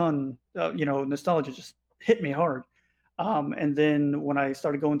back a ton, nostalgia just hit me hard. And then when I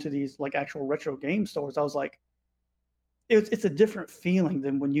started going to these like actual retro game stores, I was like, it's a different feeling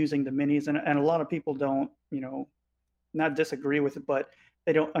than when using the minis. And a lot of people don't, not disagree with it, but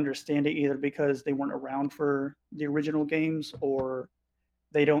they don't understand it either, because they weren't around for the original games, or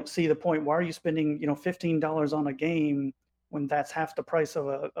they don't see the point. Why are you spending, $15 on a game when that's half the price of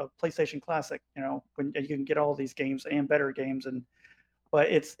a PlayStation Classic, when you can get all these games and better games. But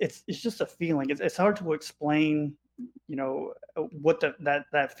it's just a feeling. It's hard to explain, what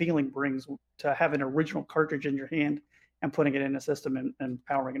that feeling brings to have an original cartridge in your hand and putting it in a system and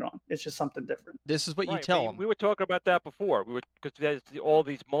powering it on. It's just something different. This is what you tell them. We were talking about that before. Because there's all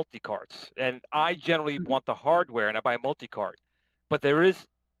these multi-carts, and I generally want the hardware and I buy a multi-cart, but there is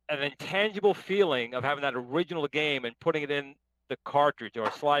an intangible feeling of having that original game and putting it in the cartridge or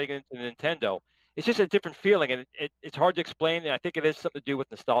sliding it into the Nintendo. It's just a different feeling, and it's hard to explain. And I think it has something to do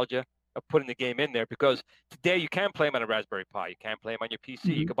with nostalgia of putting the game in there, because today you can play them on a Raspberry Pi, you can play them on your PC.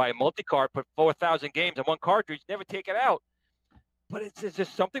 Mm-hmm. You can buy a multi-cart, put 4,000 games on one cartridge, never take it out. But it's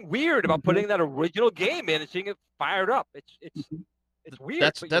just something weird about putting that original game in and seeing it fired up. It's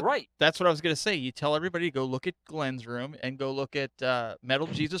weird, but you're right. That's what I was going to say. You tell everybody to go look at Glenn's room and go look at Metal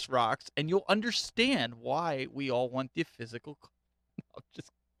Jesus Rocks, and you'll understand why we all want the physical.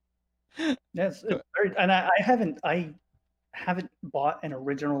 Yes, and I haven't bought an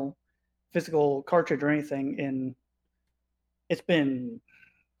original physical cartridge or anything it's been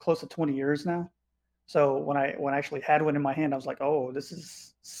close to 20 years now. So when I actually had one in my hand, I was like, oh, this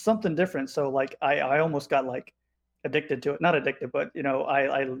is something different. So like I almost got like addicted to it. Not addicted, but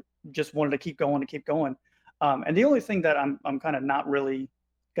I just wanted to keep going. And the only thing that I'm kind of not really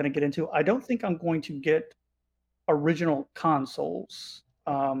going to get into, I don't think I'm going to get original consoles.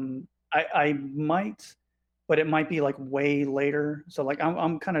 I might, but it might be like way later. So like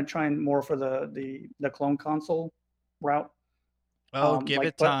I'm kind of trying more for the clone console route. Oh, give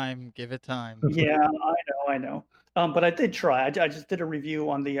it time. Yeah, I know. But I did try. I just did a review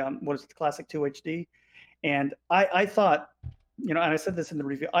on the what is it, the Classic 2 HD, and I thought, and I said this in the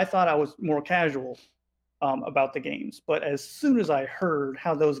review, I thought I was more casual about the games. But as soon as I heard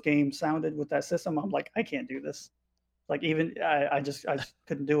how those games sounded with that system, I'm like, I can't do this. Like even I just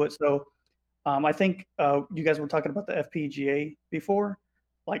couldn't do it. So I think you guys were talking about the FPGA before.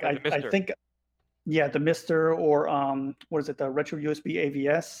 Like Like the I Mister. think, yeah, the Mister or what is it, the Retro USB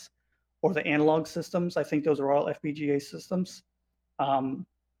AVS or the analog systems. I think those are all FPGA systems. Um,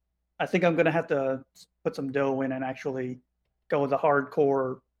 I think I'm gonna have to put some dough in and actually go the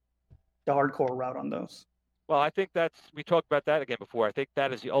hardcore route on those. Well, I think we talked about that again before. I think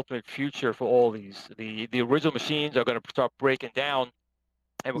that is the ultimate future for all these. The original machines are going to start breaking down,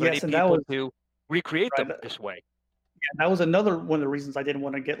 and we're going to Yes, need and that people was to recreate right. them this way. Yeah, that was another one of the reasons I didn't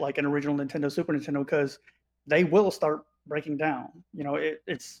want to get like an original Nintendo, Super Nintendo, because they will start breaking down. You know,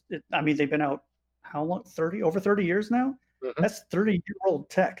 I mean, they've been out how long? Over 30 years now. Mhm. That's 30-year-old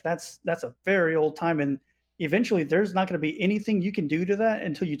tech. That's a very old time, and eventually there's not going to be anything you can do to that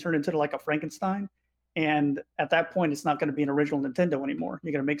until you turn into like a Frankenstein. And at that point, it's not going to be an original Nintendo anymore.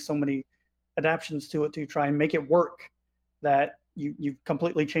 You're going to make so many adaptations to it to try and make it work that you've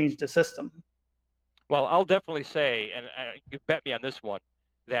completely changed the system. Well, I'll definitely say, and you bet me on this one,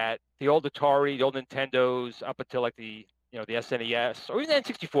 that the old Atari, the old Nintendos, up until like the the SNES or even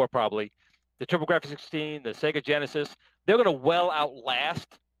N64 probably, the TurboGrafx 16, the Sega Genesis, they're going to well outlast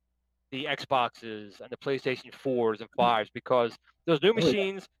the Xboxes and the PlayStation 4s and 5s because those new Oh, yeah.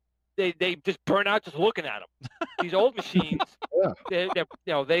 machines, they just burn out just looking at them. These old machines, Yeah.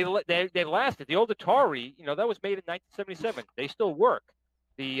 they lasted. The old Atari, that was made in 1977. They still work.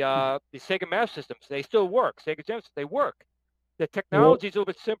 The Sega Master Systems, they still work. Sega Genesis, they work. The Well, technology is a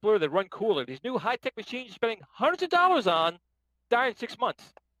little bit simpler. They run cooler. These new high-tech machines you're spending hundreds of dollars on die in 6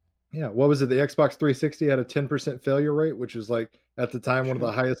 months. yeah. What was it? The Xbox 360 had a 10% failure rate, which was like at the time one of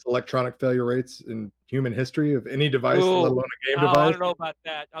the highest electronic failure rates in human history of any device, Ooh. let alone a game I device. don't know about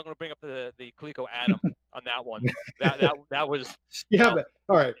that. I'm going to bring up the Coleco Atom on that one. That was Yeah, but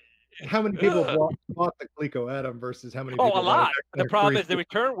all right. How many people bought the Coleco Atom versus how many a people bought lot. an The Xbox problem is the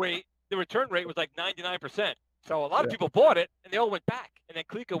 360? return rate was like 99%. So a lot of Yeah. people bought it and they all went back, and then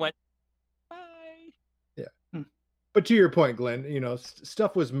Coleco went bye. Yeah. But to your point, Glenn,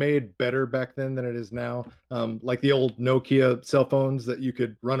 stuff was made better back then than it is now. Like the old Nokia cell phones that you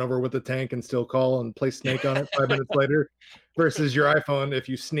could run over with a tank and still call and play Snake on it 5 minutes later, versus your iPhone. If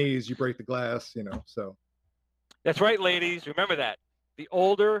you sneeze, you break the glass. So That's right, ladies. Remember that. The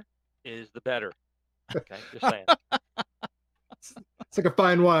older is the better. Okay, just saying. it's like a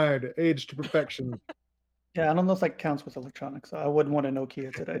fine wine, aged to perfection. Yeah, I don't know if that counts with electronics. I wouldn't want a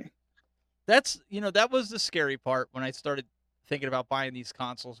Nokia today. That's that was the scary part when I started thinking about buying these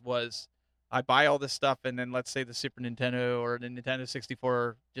consoles. Was I buy all this stuff and then let's say the Super Nintendo or the Nintendo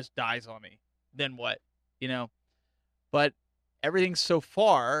 64 just dies on me, then what? But everything so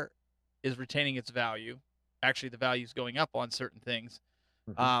far is retaining its value. Actually, the value is going up on certain things.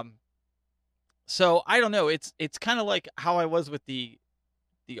 Mhm. So I don't know. It's kind of like how I was with the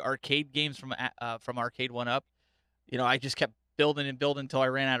arcade games from Arcade 1-Up. I just kept building and building until I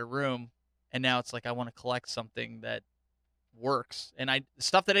ran out of room, and now it's like I want to collect something that works. And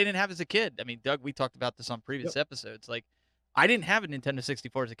stuff that I didn't have as a kid. I mean, Doug, we talked about this on previous episodes. Like, I didn't have a Nintendo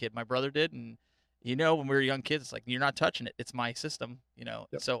 64 as a kid. My brother did, and when we were young kids, it's like you're not touching it. It's my system. Yep.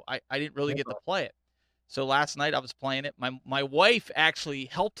 So I didn't really get to play it. So last night I was playing it. My wife actually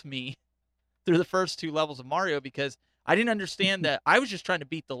helped me through the first 2 levels of Mario because I didn't understand that. I was just trying to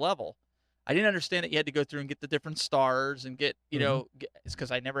beat the level. I didn't understand that you had to go through and get the different stars and get, it's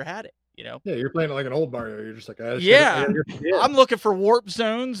because I never had it, Yeah, you're playing it like an old Mario. You're just like, yeah, I'm looking for warp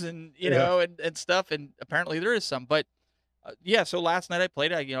zones and, and stuff. And apparently there is some, but so last night I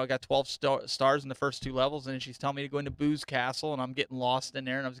played it. I got 12 stars in the first 2 levels, and then she's telling me to go into Boo's Castle, and I'm getting lost in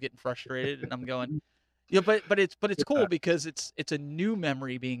there, and I was getting frustrated, and I'm going, but it's cool because it's a new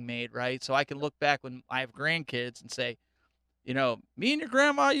memory being made, right? So I can look back when I have grandkids and say, me and your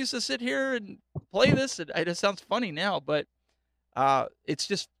grandma used to sit here and play this. And it just sounds funny now, but it's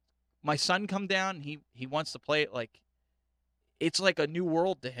just my son come down. He wants to play it like it's like a new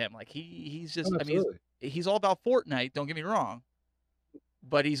world to him. Like he's just, I mean, he's all about Fortnite. Don't get me wrong,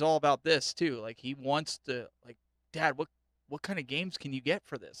 but he's all about this too. Like he wants to, like, Dad, what kind of games can you get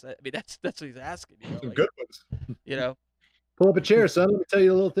for this? I mean, that's what he's asking. Some good ones. Pull up a chair, son. Let me tell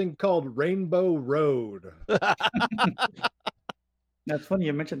you a little thing called Rainbow Road. That's funny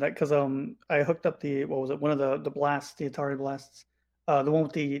you mentioned that because I hooked up one of the blasts, the Atari blasts, the one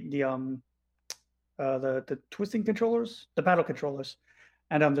with the twisting controllers, the paddle controllers,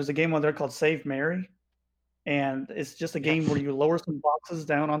 and there's a game on there called Save Mary, and it's just a game where you lower some boxes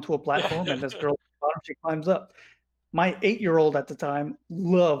down onto a platform, and this girl at the bottom, she climbs up. My 8-year-old at the time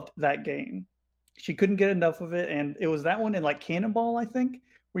loved that game. She couldn't get enough of it, and it was that one in like Cannonball, I think,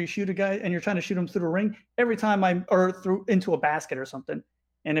 where you shoot a guy and you're trying to shoot him through the ring. Every time or through into a basket or something,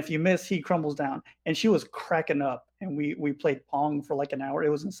 and if you miss, he crumbles down. And she was cracking up, and we played Pong for like an hour. It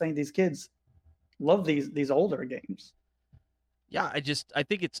was insane. These kids love these older games. Yeah, I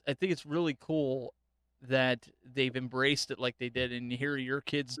think it's really cool that they've embraced it like they did, and hear your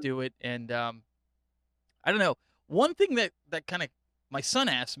kids do it. And I don't know. One thing that kind of my son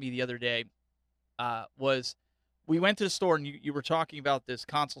asked me the other day was, we went to the store and you were talking about this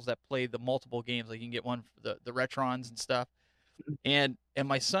consoles that play the multiple games, like you can get one for the Retrons and stuff. And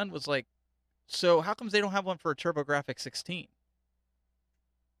my son was like, so how comes they don't have one for a TurboGrafx 16?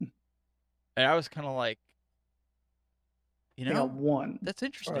 And I was kind of like, you know, one. That's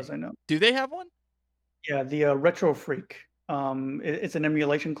interesting. As far as I know. Do they have one? Yeah, the Retro Freak. It's an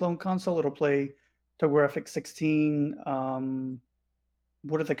emulation clone console. It'll play TurboGrafx 16.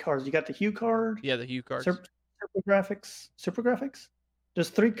 What are the cards? You got the Hue card? Yeah, the Hue cards. Supergraphics? There's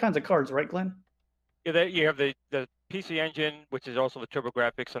 3 kinds of cards, right, Glenn? Yeah, you have the PC Engine, which is also the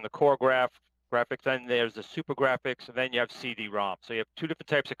TurboGrafx, and the Core graphics. Then there's the Super Graphics, and then you have CD-ROM. So you have 2 different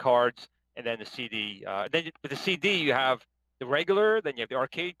types of cards, and then the CD. With the CD, you have the regular, then you have the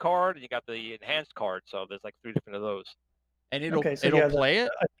arcade card, and you got the enhanced card. So there's like 3 different of those. And it'll play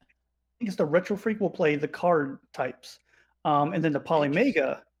it? I think it's the Retro Freak will play the card types. And then the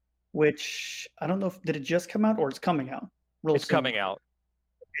Polymega, which I don't know did it just come out or it's coming out? It's soon. Coming out.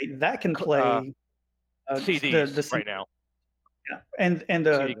 Okay, that can play CDs the right now. Yeah, and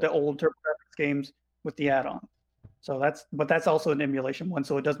the old TurboGrafx games with the add-on. So that's also an emulation one,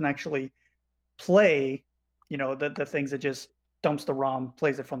 so it doesn't actually play, the things that just dumps the ROM,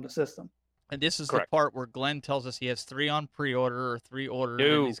 plays it from the system. And this is the part where Glenn tells us he has 3 on pre-order or 3 ordered,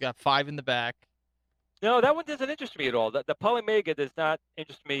 and he's got 5 in the back. No, that one doesn't interest me at all. The Polymega does not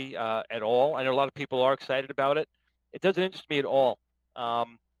interest me at all. I know a lot of people are excited about it. It doesn't interest me at all.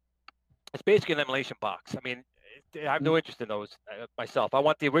 It's basically an emulation box. I mean, I have no interest in those myself. I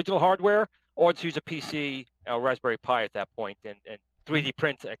want the original hardware, or to use a PC, Raspberry Pi at that point, and 3D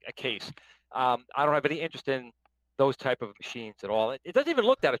print a case. I don't have any interest in those type of machines at all. It doesn't even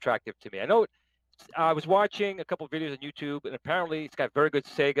look that attractive to me. I know I was watching a couple of videos on YouTube, and apparently it's got very good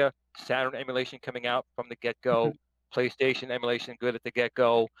Sega Saturn emulation coming out from the get-go, PlayStation emulation good at the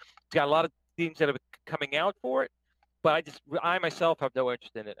get-go. It's got a lot of themes that are coming out for it, but I myself have no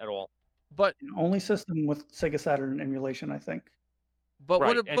interest in it at all. But only system with Sega Saturn emulation, I think. But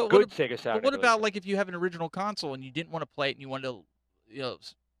right. Sega Saturn. But what about like if you have an original console and you didn't want to play it and you wanted to,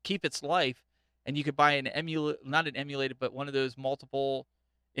 keep its life, and you could buy not an emulated, but one of those multiple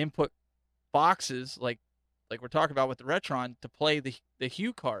input boxes like we're talking about with the Retron to play the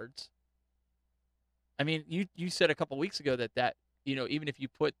Hue cards. I mean, you said a couple weeks ago that even if you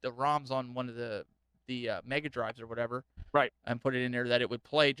put the ROMs on one of the Mega Drives or whatever, right, and put it in there, that it would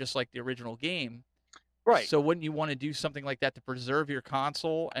play just like the original game. Right. So wouldn't you want to do something like that to preserve your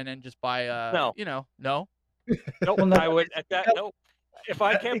console and then just buy no. No? Nope, I would at that no. If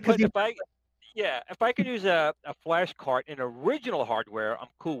I can if I can use a flash card in original hardware, I'm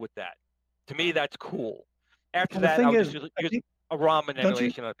cool with that. To me, that's cool. After that, I would just use a ROM and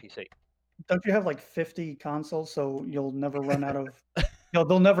emulation on a PC. Don't you have like 50 consoles, so you'll never run out of...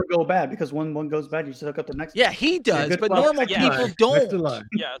 they'll never go bad, because when one goes bad, you still got the next one. Yeah, he does, but normal people don't.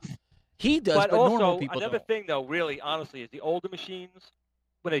 Yes. He does, but also, normal people another don't. thing, though, really, honestly, is the older machines,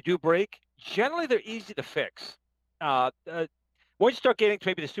 when they do break, generally they're easy to fix. Once you start getting to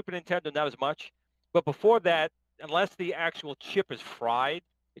maybe the Super Nintendo, not as much. But before that, unless the actual chip is fried,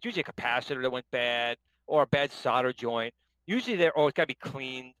 it's usually a capacitor that went bad or a bad solder joint. Usually it's got to be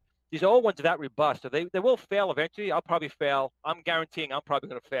cleaned. These old ones are that robust, so they will fail eventually. I'll probably fail. I'm guaranteeing I'm probably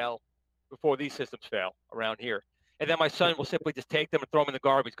going to fail before these systems fail around here. And then my son will simply just take them and throw them in the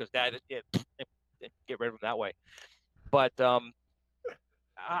garbage because Dad, get rid of them that way. But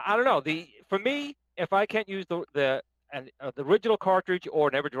I don't know. For me, if I can't use the original cartridge or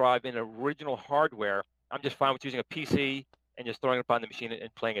an EverDrive in original hardware, I'm just fine with using a PC and just throwing it up on the machine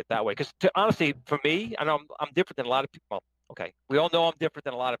and playing it that way. Because honestly, for me, I know I'm different than a lot of people. Well, okay, we all know I'm different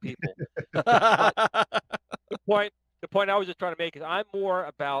than a lot of people. The point I was just trying to make is I'm more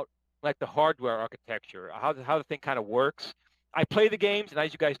about like the hardware architecture, how the thing kind of works. I play the games, and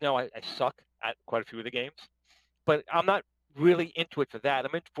as you guys know, I suck at quite a few of the games, but I'm not really into it for that.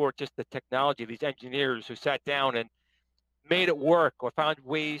 I'm into for just the technology, these engineers who sat down and made it work or found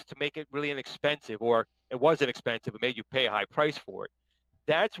ways to make it really inexpensive, or it wasn't expensive, it made you pay a high price for it.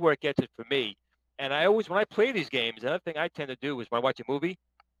 That's where it gets it for me. And I always, when I play these games, another thing I tend to do is when I watch a movie,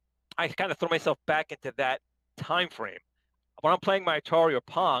 I kind of throw myself back into that time frame. When I'm playing my Atari or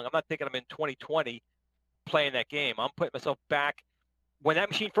Pong, I'm not thinking I'm in 2020 playing that game. I'm putting myself back when that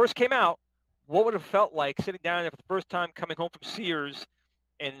machine first came out. What would it have felt like sitting down there for the first time, coming home from Sears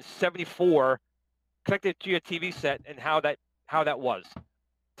in '74, connected to your TV set, and how that was.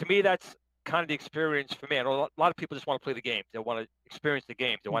 To me, that's kind of the experience for me. I know a lot of people just want to play the games. They want to experience the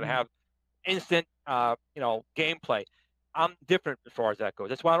games. They want to have instant, gameplay. I'm different as far as that goes.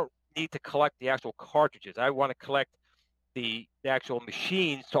 That's why I don't need to collect the actual cartridges. I want to collect the actual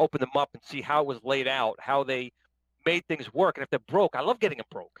machines to open them up and see how it was laid out, how they made things work. And if they're broke, I love getting them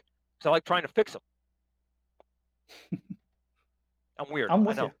broke. So I like trying to fix them. I'm weird. I'm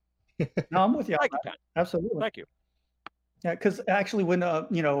with you. No, I'm with you. Thank you, Pat. Absolutely. Thank you. Yeah, because actually, when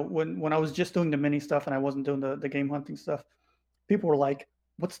when I was just doing the mini stuff and I wasn't doing the game hunting stuff, people were like,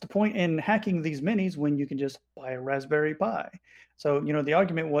 "What's the point in hacking these minis when you can just buy a Raspberry Pi?" So the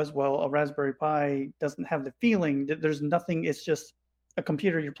argument was, well, a Raspberry Pi doesn't have the feeling. There's nothing. It's just a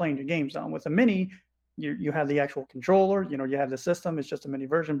computer you're playing your games on. With a mini, you have the actual controller. You have the system. It's just a mini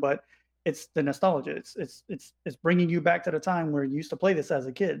version, but it's the nostalgia. It's bringing you back to the time where you used to play this as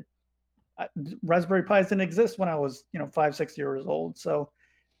a kid. Raspberry Pis didn't exist when I was 5-6 years old, so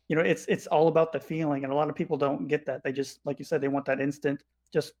it's all about the feeling, and a lot of people don't get that. They just, like you said, they want that instant,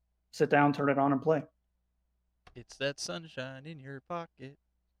 just sit down, turn it on, and play. It's that sunshine in your pocket.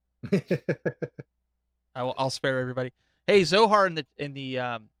 I'll spare everybody. Hey, Zohar in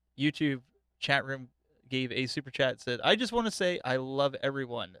the YouTube chat room gave a super chat, said, "I just want to say I love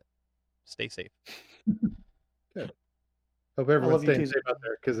everyone. Stay safe." Good. Hope everyone's staying safe out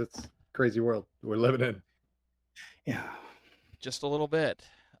there, because it's a crazy world we're living in. Yeah, just a little bit.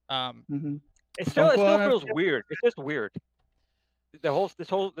 It still feels weird. It's just weird. This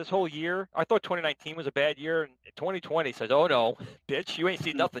whole year, I thought 2019 was a bad year, and 2020 says, "Oh no, bitch, you ain't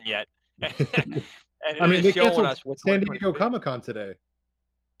seen nothing yet." And I mean, they canceled San Diego Comic-Con today.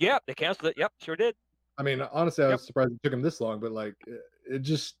 Yeah, they canceled it. Yep, sure did. I mean, honestly, I was surprised it took them this long, but like,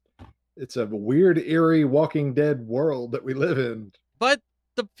 it's a weird, eerie, Walking Dead world that we live in. But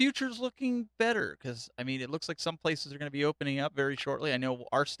the future's looking better, because I mean, it looks like some places are going to be opening up very shortly. I know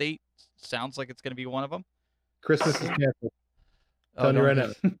our state sounds like it's going to be one of them. Christmas is canceled. Telling you right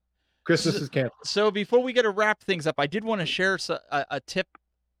now, Christmas is canceled. So before we get to wrap things up, I did want to share a tip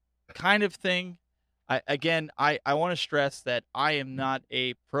kind of thing. I want to stress that I am not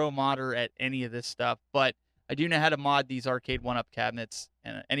a pro modder at any of this stuff, but I do know how to mod these Arcade 1-Up cabinets,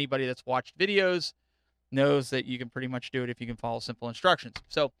 and anybody that's watched videos knows that you can pretty much do it if you can follow simple instructions.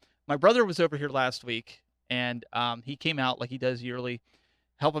 So my brother was over here last week, and he came out like he does yearly,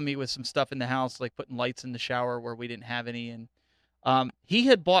 helping me with some stuff in the house, like putting lights in the shower where we didn't have any. And he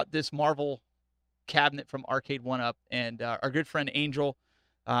had bought this Marvel cabinet from Arcade 1-Up, and our good friend Angel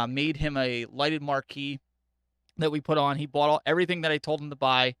made him a lighted marquee that we put on. He bought everything that I told him to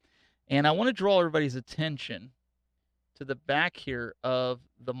buy. And I want to draw everybody's attention to the back here of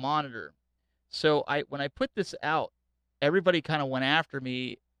the monitor. So when I put this out, everybody kind of went after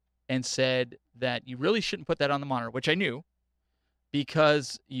me and said that you really shouldn't put that on the monitor, which I knew,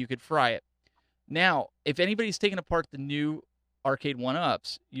 because you could fry it. Now, if anybody's taken apart the new Arcade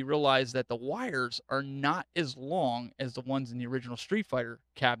 1-Ups, you realize that the wires are not as long as the ones in the original Street Fighter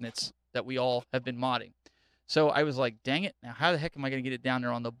cabinets that we all have been modding. So I was like, dang it, now how the heck am I going to get it down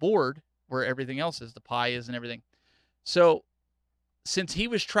there on the board where everything else is, the Pi is and everything? So since he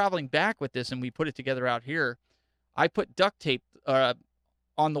was traveling back with this and we put it together out here, I put duct tape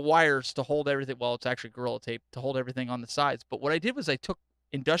on the wires to hold everything. Well, it's actually Gorilla Tape to hold everything on the sides. But what I did was I took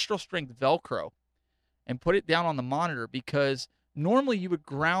industrial strength Velcro and put it down on the monitor, because normally you would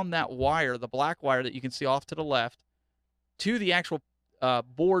ground that wire, the black wire that you can see off to the left, to the actual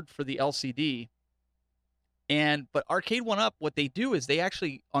board for the LCD. But Arcade 1-Up, what they do is they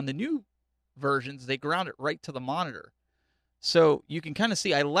actually, on the new versions, they ground it right to the monitor. So you can kind of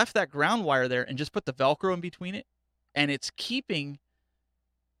see I left that ground wire there and just put the Velcro in between it, and it's keeping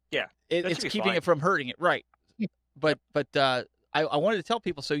it's keeping it from hurting it, right? But I wanted to tell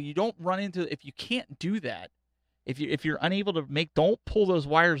people, so you don't run into, if you can't do that, if you're unable to don't pull those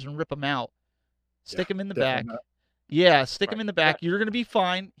wires and rip them out. Stick them in the back. Yeah, stick them in the back. You're going to be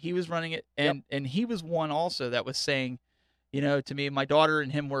fine. He was running it, and he was one also that was saying, to me, my daughter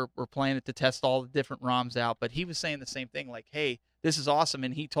and him were playing it to test all the different ROMs out, but he was saying the same thing, like, hey, this is awesome.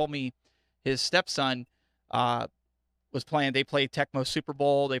 And he told me his stepson was playing. They played Tecmo Super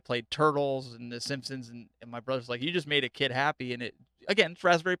Bowl. They played Turtles and The Simpsons, and my brother's like, you just made a kid happy. And it's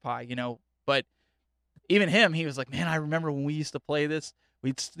Raspberry Pi, but even him, he was like, man, I remember when we used to play this.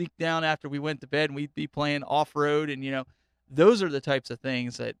 We'd sneak down after we went to bed, and we'd be playing off-road, and, those are the types of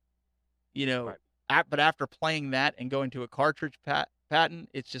things that, right. But after playing that and going to a cartridge Patton,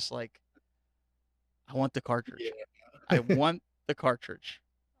 it's just like, I want the cartridge. Yeah. I want the cartridge.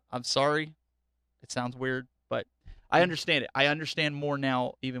 I'm sorry. It sounds weird, but I understand it. I understand more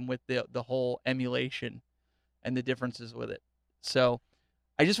now, even with the whole emulation and the differences with it. So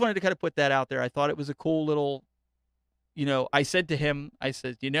I just wanted to kind of put that out there. I thought it was a cool little, I said to him, I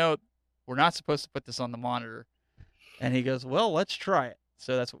said, we're not supposed to put this on the monitor. And he goes, well, let's try it.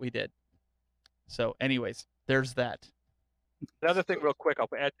 So that's what we did. So anyways, there's that. Another thing real quick, I'll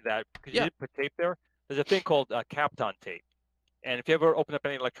add to that, because you did put tape there. There's a thing called Kapton tape. And if you ever open up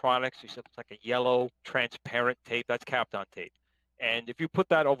any electronics, you see it's like a yellow, transparent tape. That's Kapton tape. And if you put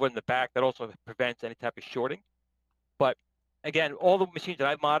that over in the back, that also prevents any type of shorting. But again, all the machines that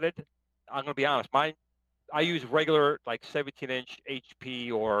I've modded, I'm going to be honest, I use regular like 17-inch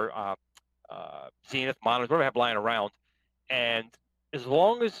HP or Zenith monitors, whatever I have lying around. And as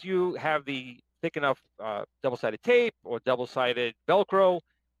long as you have the thick enough double-sided tape or double-sided Velcro,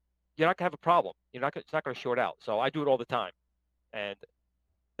 you're not going to have a problem. It's not going to short out. So I do it all the time. And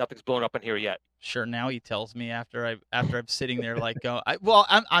nothing's blown up in here yet. Sure. Now he tells me after I'm sitting there like,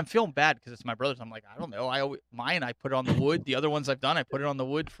 I'm feeling bad because it's my brother's. I'm like, I don't know. I put it on the wood. The other ones I've done, I put it on the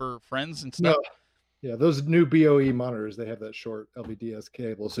wood for friends and stuff. No. Yeah, those new BOE monitors, they have that short LVDS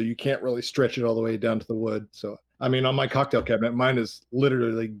cable, so you can't really stretch it all the way down to the wood. So, I mean, on my cocktail cabinet, mine is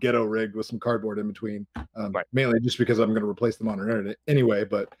literally ghetto rigged with some cardboard in between, mainly just because I'm going to replace the monitor anyway.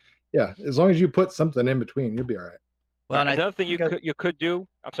 But yeah, as long as you put something in between, you'll be all right. Well, another thing you could do.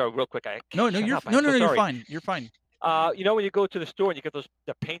 I'm sorry, real quick. You're fine. You're fine. When you go to the store and you get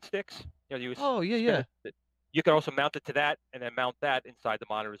the paint sticks, you can also mount it to that and then mount that inside the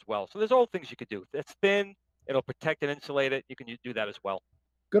monitor as well. So there's all things you could do. It's thin. It'll protect and insulate it. You can do that as well.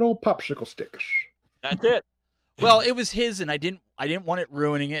 Good old popsicle sticks. That's it. Well, it was his, and I didn't want it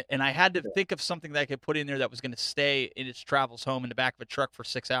ruining it, and I had to think of something that I could put in there that was going to stay in its travels home in the back of a truck for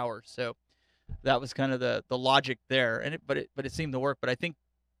 6 hours. So that was kind of the logic there, but it seemed to work. But I think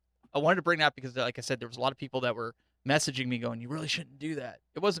I wanted to bring that because, like I said, there was a lot of people that were messaging me going, "You really shouldn't do that."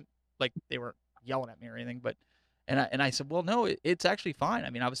 It wasn't like they were yelling at me or anything, but and I said, well, no, it's actually fine. I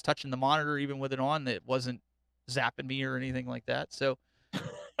mean, I was touching the monitor even with it on. It wasn't zapping me or anything like that. So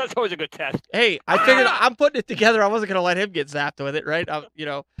that's always a good test. Hey, I figured I'm putting it together. I wasn't going to let him get zapped with it, right?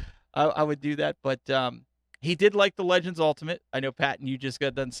 I would do that, but he did like the Legends Ultimate. I know, Patton, you just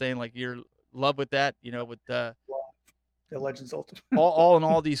got done saying like you're in love with that. With the Legends Ultimate. all in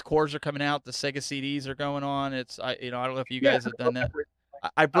all, these cores are coming out. The Sega CDs are going on. I don't know if you guys have done that.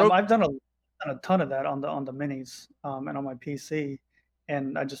 I've done a ton of that on the minis and on my PC,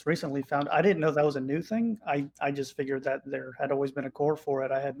 and I just recently found, I didn't know that was a new thing. I just figured that there had always been a core for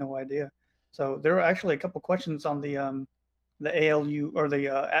it. I had no idea. So there were actually a couple questions on the ALU or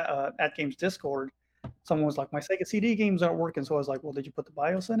the At Games Discord. Someone was like, my Sega CD games aren't working. So I was like, well, did you put the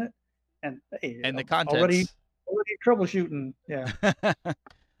BIOS in it? And the contents already troubleshooting. Yeah.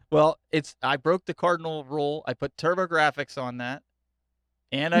 Well, I broke the cardinal rule. I put TurboGrafx on that,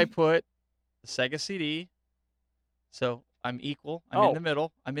 and I put the Sega CD. So I'm equal. I'm in the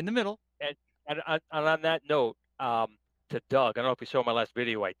middle. And on that note, to Doug, I don't know if you saw my last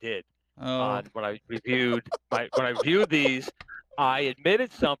video I did on when I reviewed these. I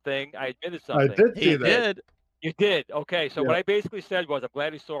admitted something. I did see that. You did. Okay. So what I basically said was, I'm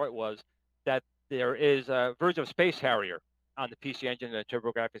glad you saw it, was that there is a version of Space Harrier on the PC Engine and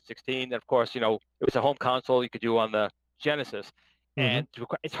TurboGrafx 16. And of course, it was a home console you could do on the Genesis. And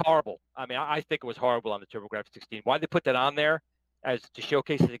it's horrible. I mean, I think it was horrible on the TurboGrafx 16. Why they put that on there as to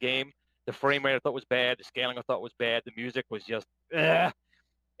showcase the game? The frame rate I thought was bad. The scaling I thought was bad. The music was just, and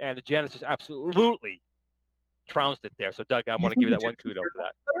the Genesis absolutely trounced it there. So, Doug, I want to give you that one kudo for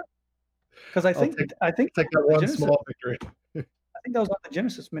that. Because I think take that one small victory. I think that was on the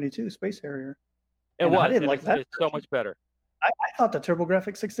Genesis Mini too, Space Harrier. It was. I didn't like that. It's so much better. I thought the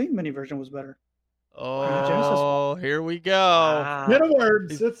TurboGrafx 16 mini version was better. Oh, here we go. Middle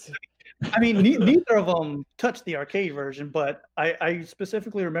words. I mean, neither of them touched the arcade version, but I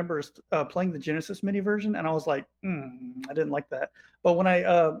specifically remember playing the Genesis mini version, and I was like, I didn't like that. But when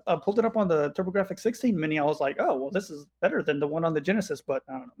I pulled it up on the TurboGrafx 16 mini, I was like, oh, well, this is better than the one on the Genesis. But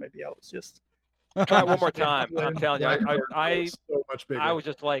I don't know, maybe I was just... Try it one more time. I'm telling you, I was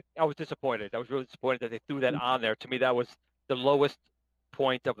just like, I was disappointed. I was really disappointed that they threw that on there. To me, that was the lowest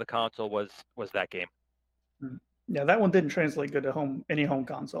point of the console was that game. Yeah, that one didn't translate good to any home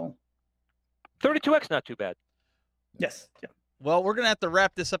console. 32X, not too bad. Yes. Yeah. Well, we're going to have to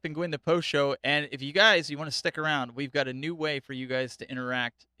wrap this up and go into post show. And if you want to stick around, we've got a new way for you guys to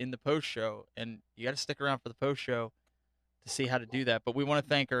interact in the post show. And you got to stick around for the post show to see how to do that. But we want to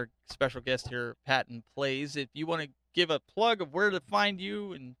thank our special guest here, Patton Plays. If you want to give a plug of where to find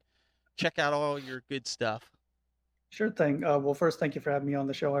you and check out all your good stuff. Sure thing. Well, first, thank you for having me on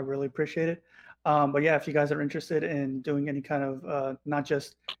the show. I really appreciate it. But yeah, if you guys are interested in doing any kind of not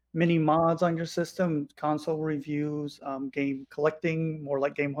just mini mods on your system, console reviews, game collecting, more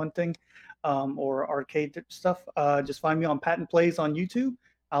like game hunting, or arcade stuff, just find me on Patton Plays on YouTube.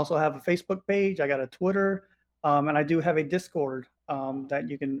 I also have a Facebook page. I got a Twitter, and I do have a Discord that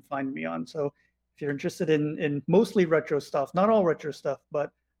you can find me on. So if you're interested in mostly retro stuff, not all retro stuff,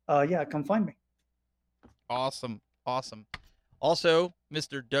 but yeah, come find me. Awesome. Also,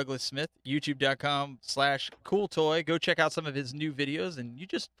 Mr. Douglas Smith, youtube.com/cooltoy. Go check out some of his new videos. And you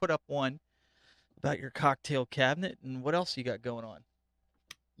just put up one about your cocktail cabinet. And what else you got going on?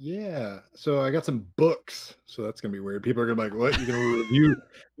 Yeah, so I got some books, so that's gonna be weird. People are gonna be like, "What? You're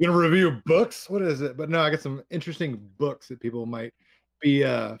gonna review books? What is it?" But no, I got some interesting books that people might be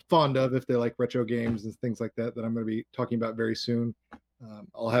fond of if they like retro games and things like that. That I'm gonna be talking about very soon.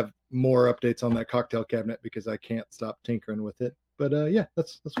 I'll have more updates on that cocktail cabinet because I can't stop tinkering with it. But yeah,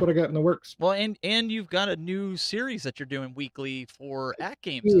 that's what I got in the works. Well, and you've got a new series that you're doing weekly for At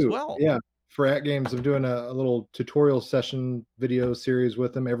Games as well. Yeah. For At Games, I'm doing a little tutorial session video series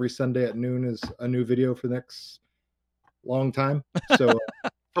with them. Every Sunday at noon is a new video for the next long time. So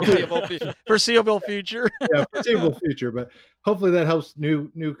foreseeable future. Yeah, foreseeable future. But hopefully that helps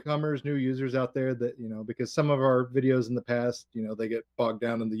newcomers, new users out there that, because some of our videos in the past, they get bogged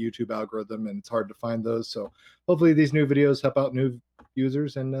down in the YouTube algorithm and it's hard to find those. So hopefully these new videos help out new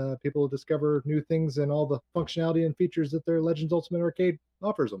users and people discover new things and all the functionality and features that their Legends Ultimate Arcade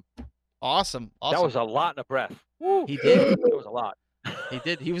offers them. Awesome. That was a lot in a breath. Woo. He did. That was a lot. He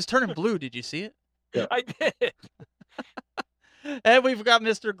did. He was turning blue. Did you see it? Yeah. I did. And we've got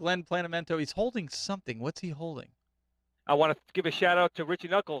Mr. Glenn Planamento. He's holding something. What's he holding? I want to give a shout out to Richie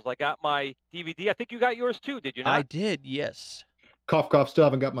Knuckles. I got my DVD. I think you got yours too, did you not? I did, yes. Cough, cough, still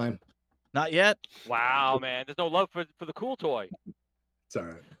haven't got mine. Not yet. Wow, man. There's no love for the cool toy. It's all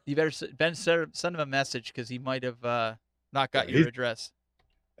right. You better send him a message because he might have not got your address.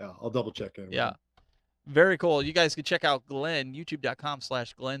 Yeah, I'll double check it. Yeah. Very cool. You guys can check out Glenn,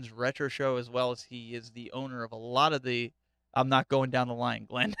 youtube.com/Glenn's Retro Show, as well as he is the owner of a lot of the, I'm not going down the line,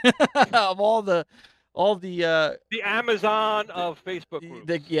 Glenn, of all the Amazon of Facebook groups.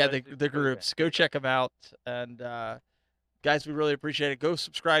 The groups. Go check them out. And guys, we really appreciate it. Go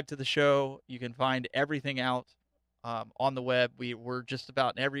subscribe to the show. You can find everything out on the web. We're just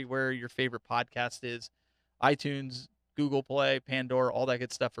about everywhere your favorite podcast is. iTunes, Google Play, Pandora, all that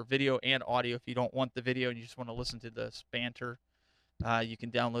good stuff for video and audio. If you don't want the video and you just want to listen to the banter, you can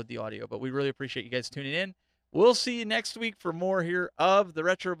download the audio. But we really appreciate you guys tuning in. We'll see you next week for more here of the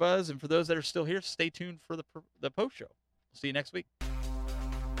Retro Buzz. And for those that are still here, stay tuned for the post show. We'll see you next week.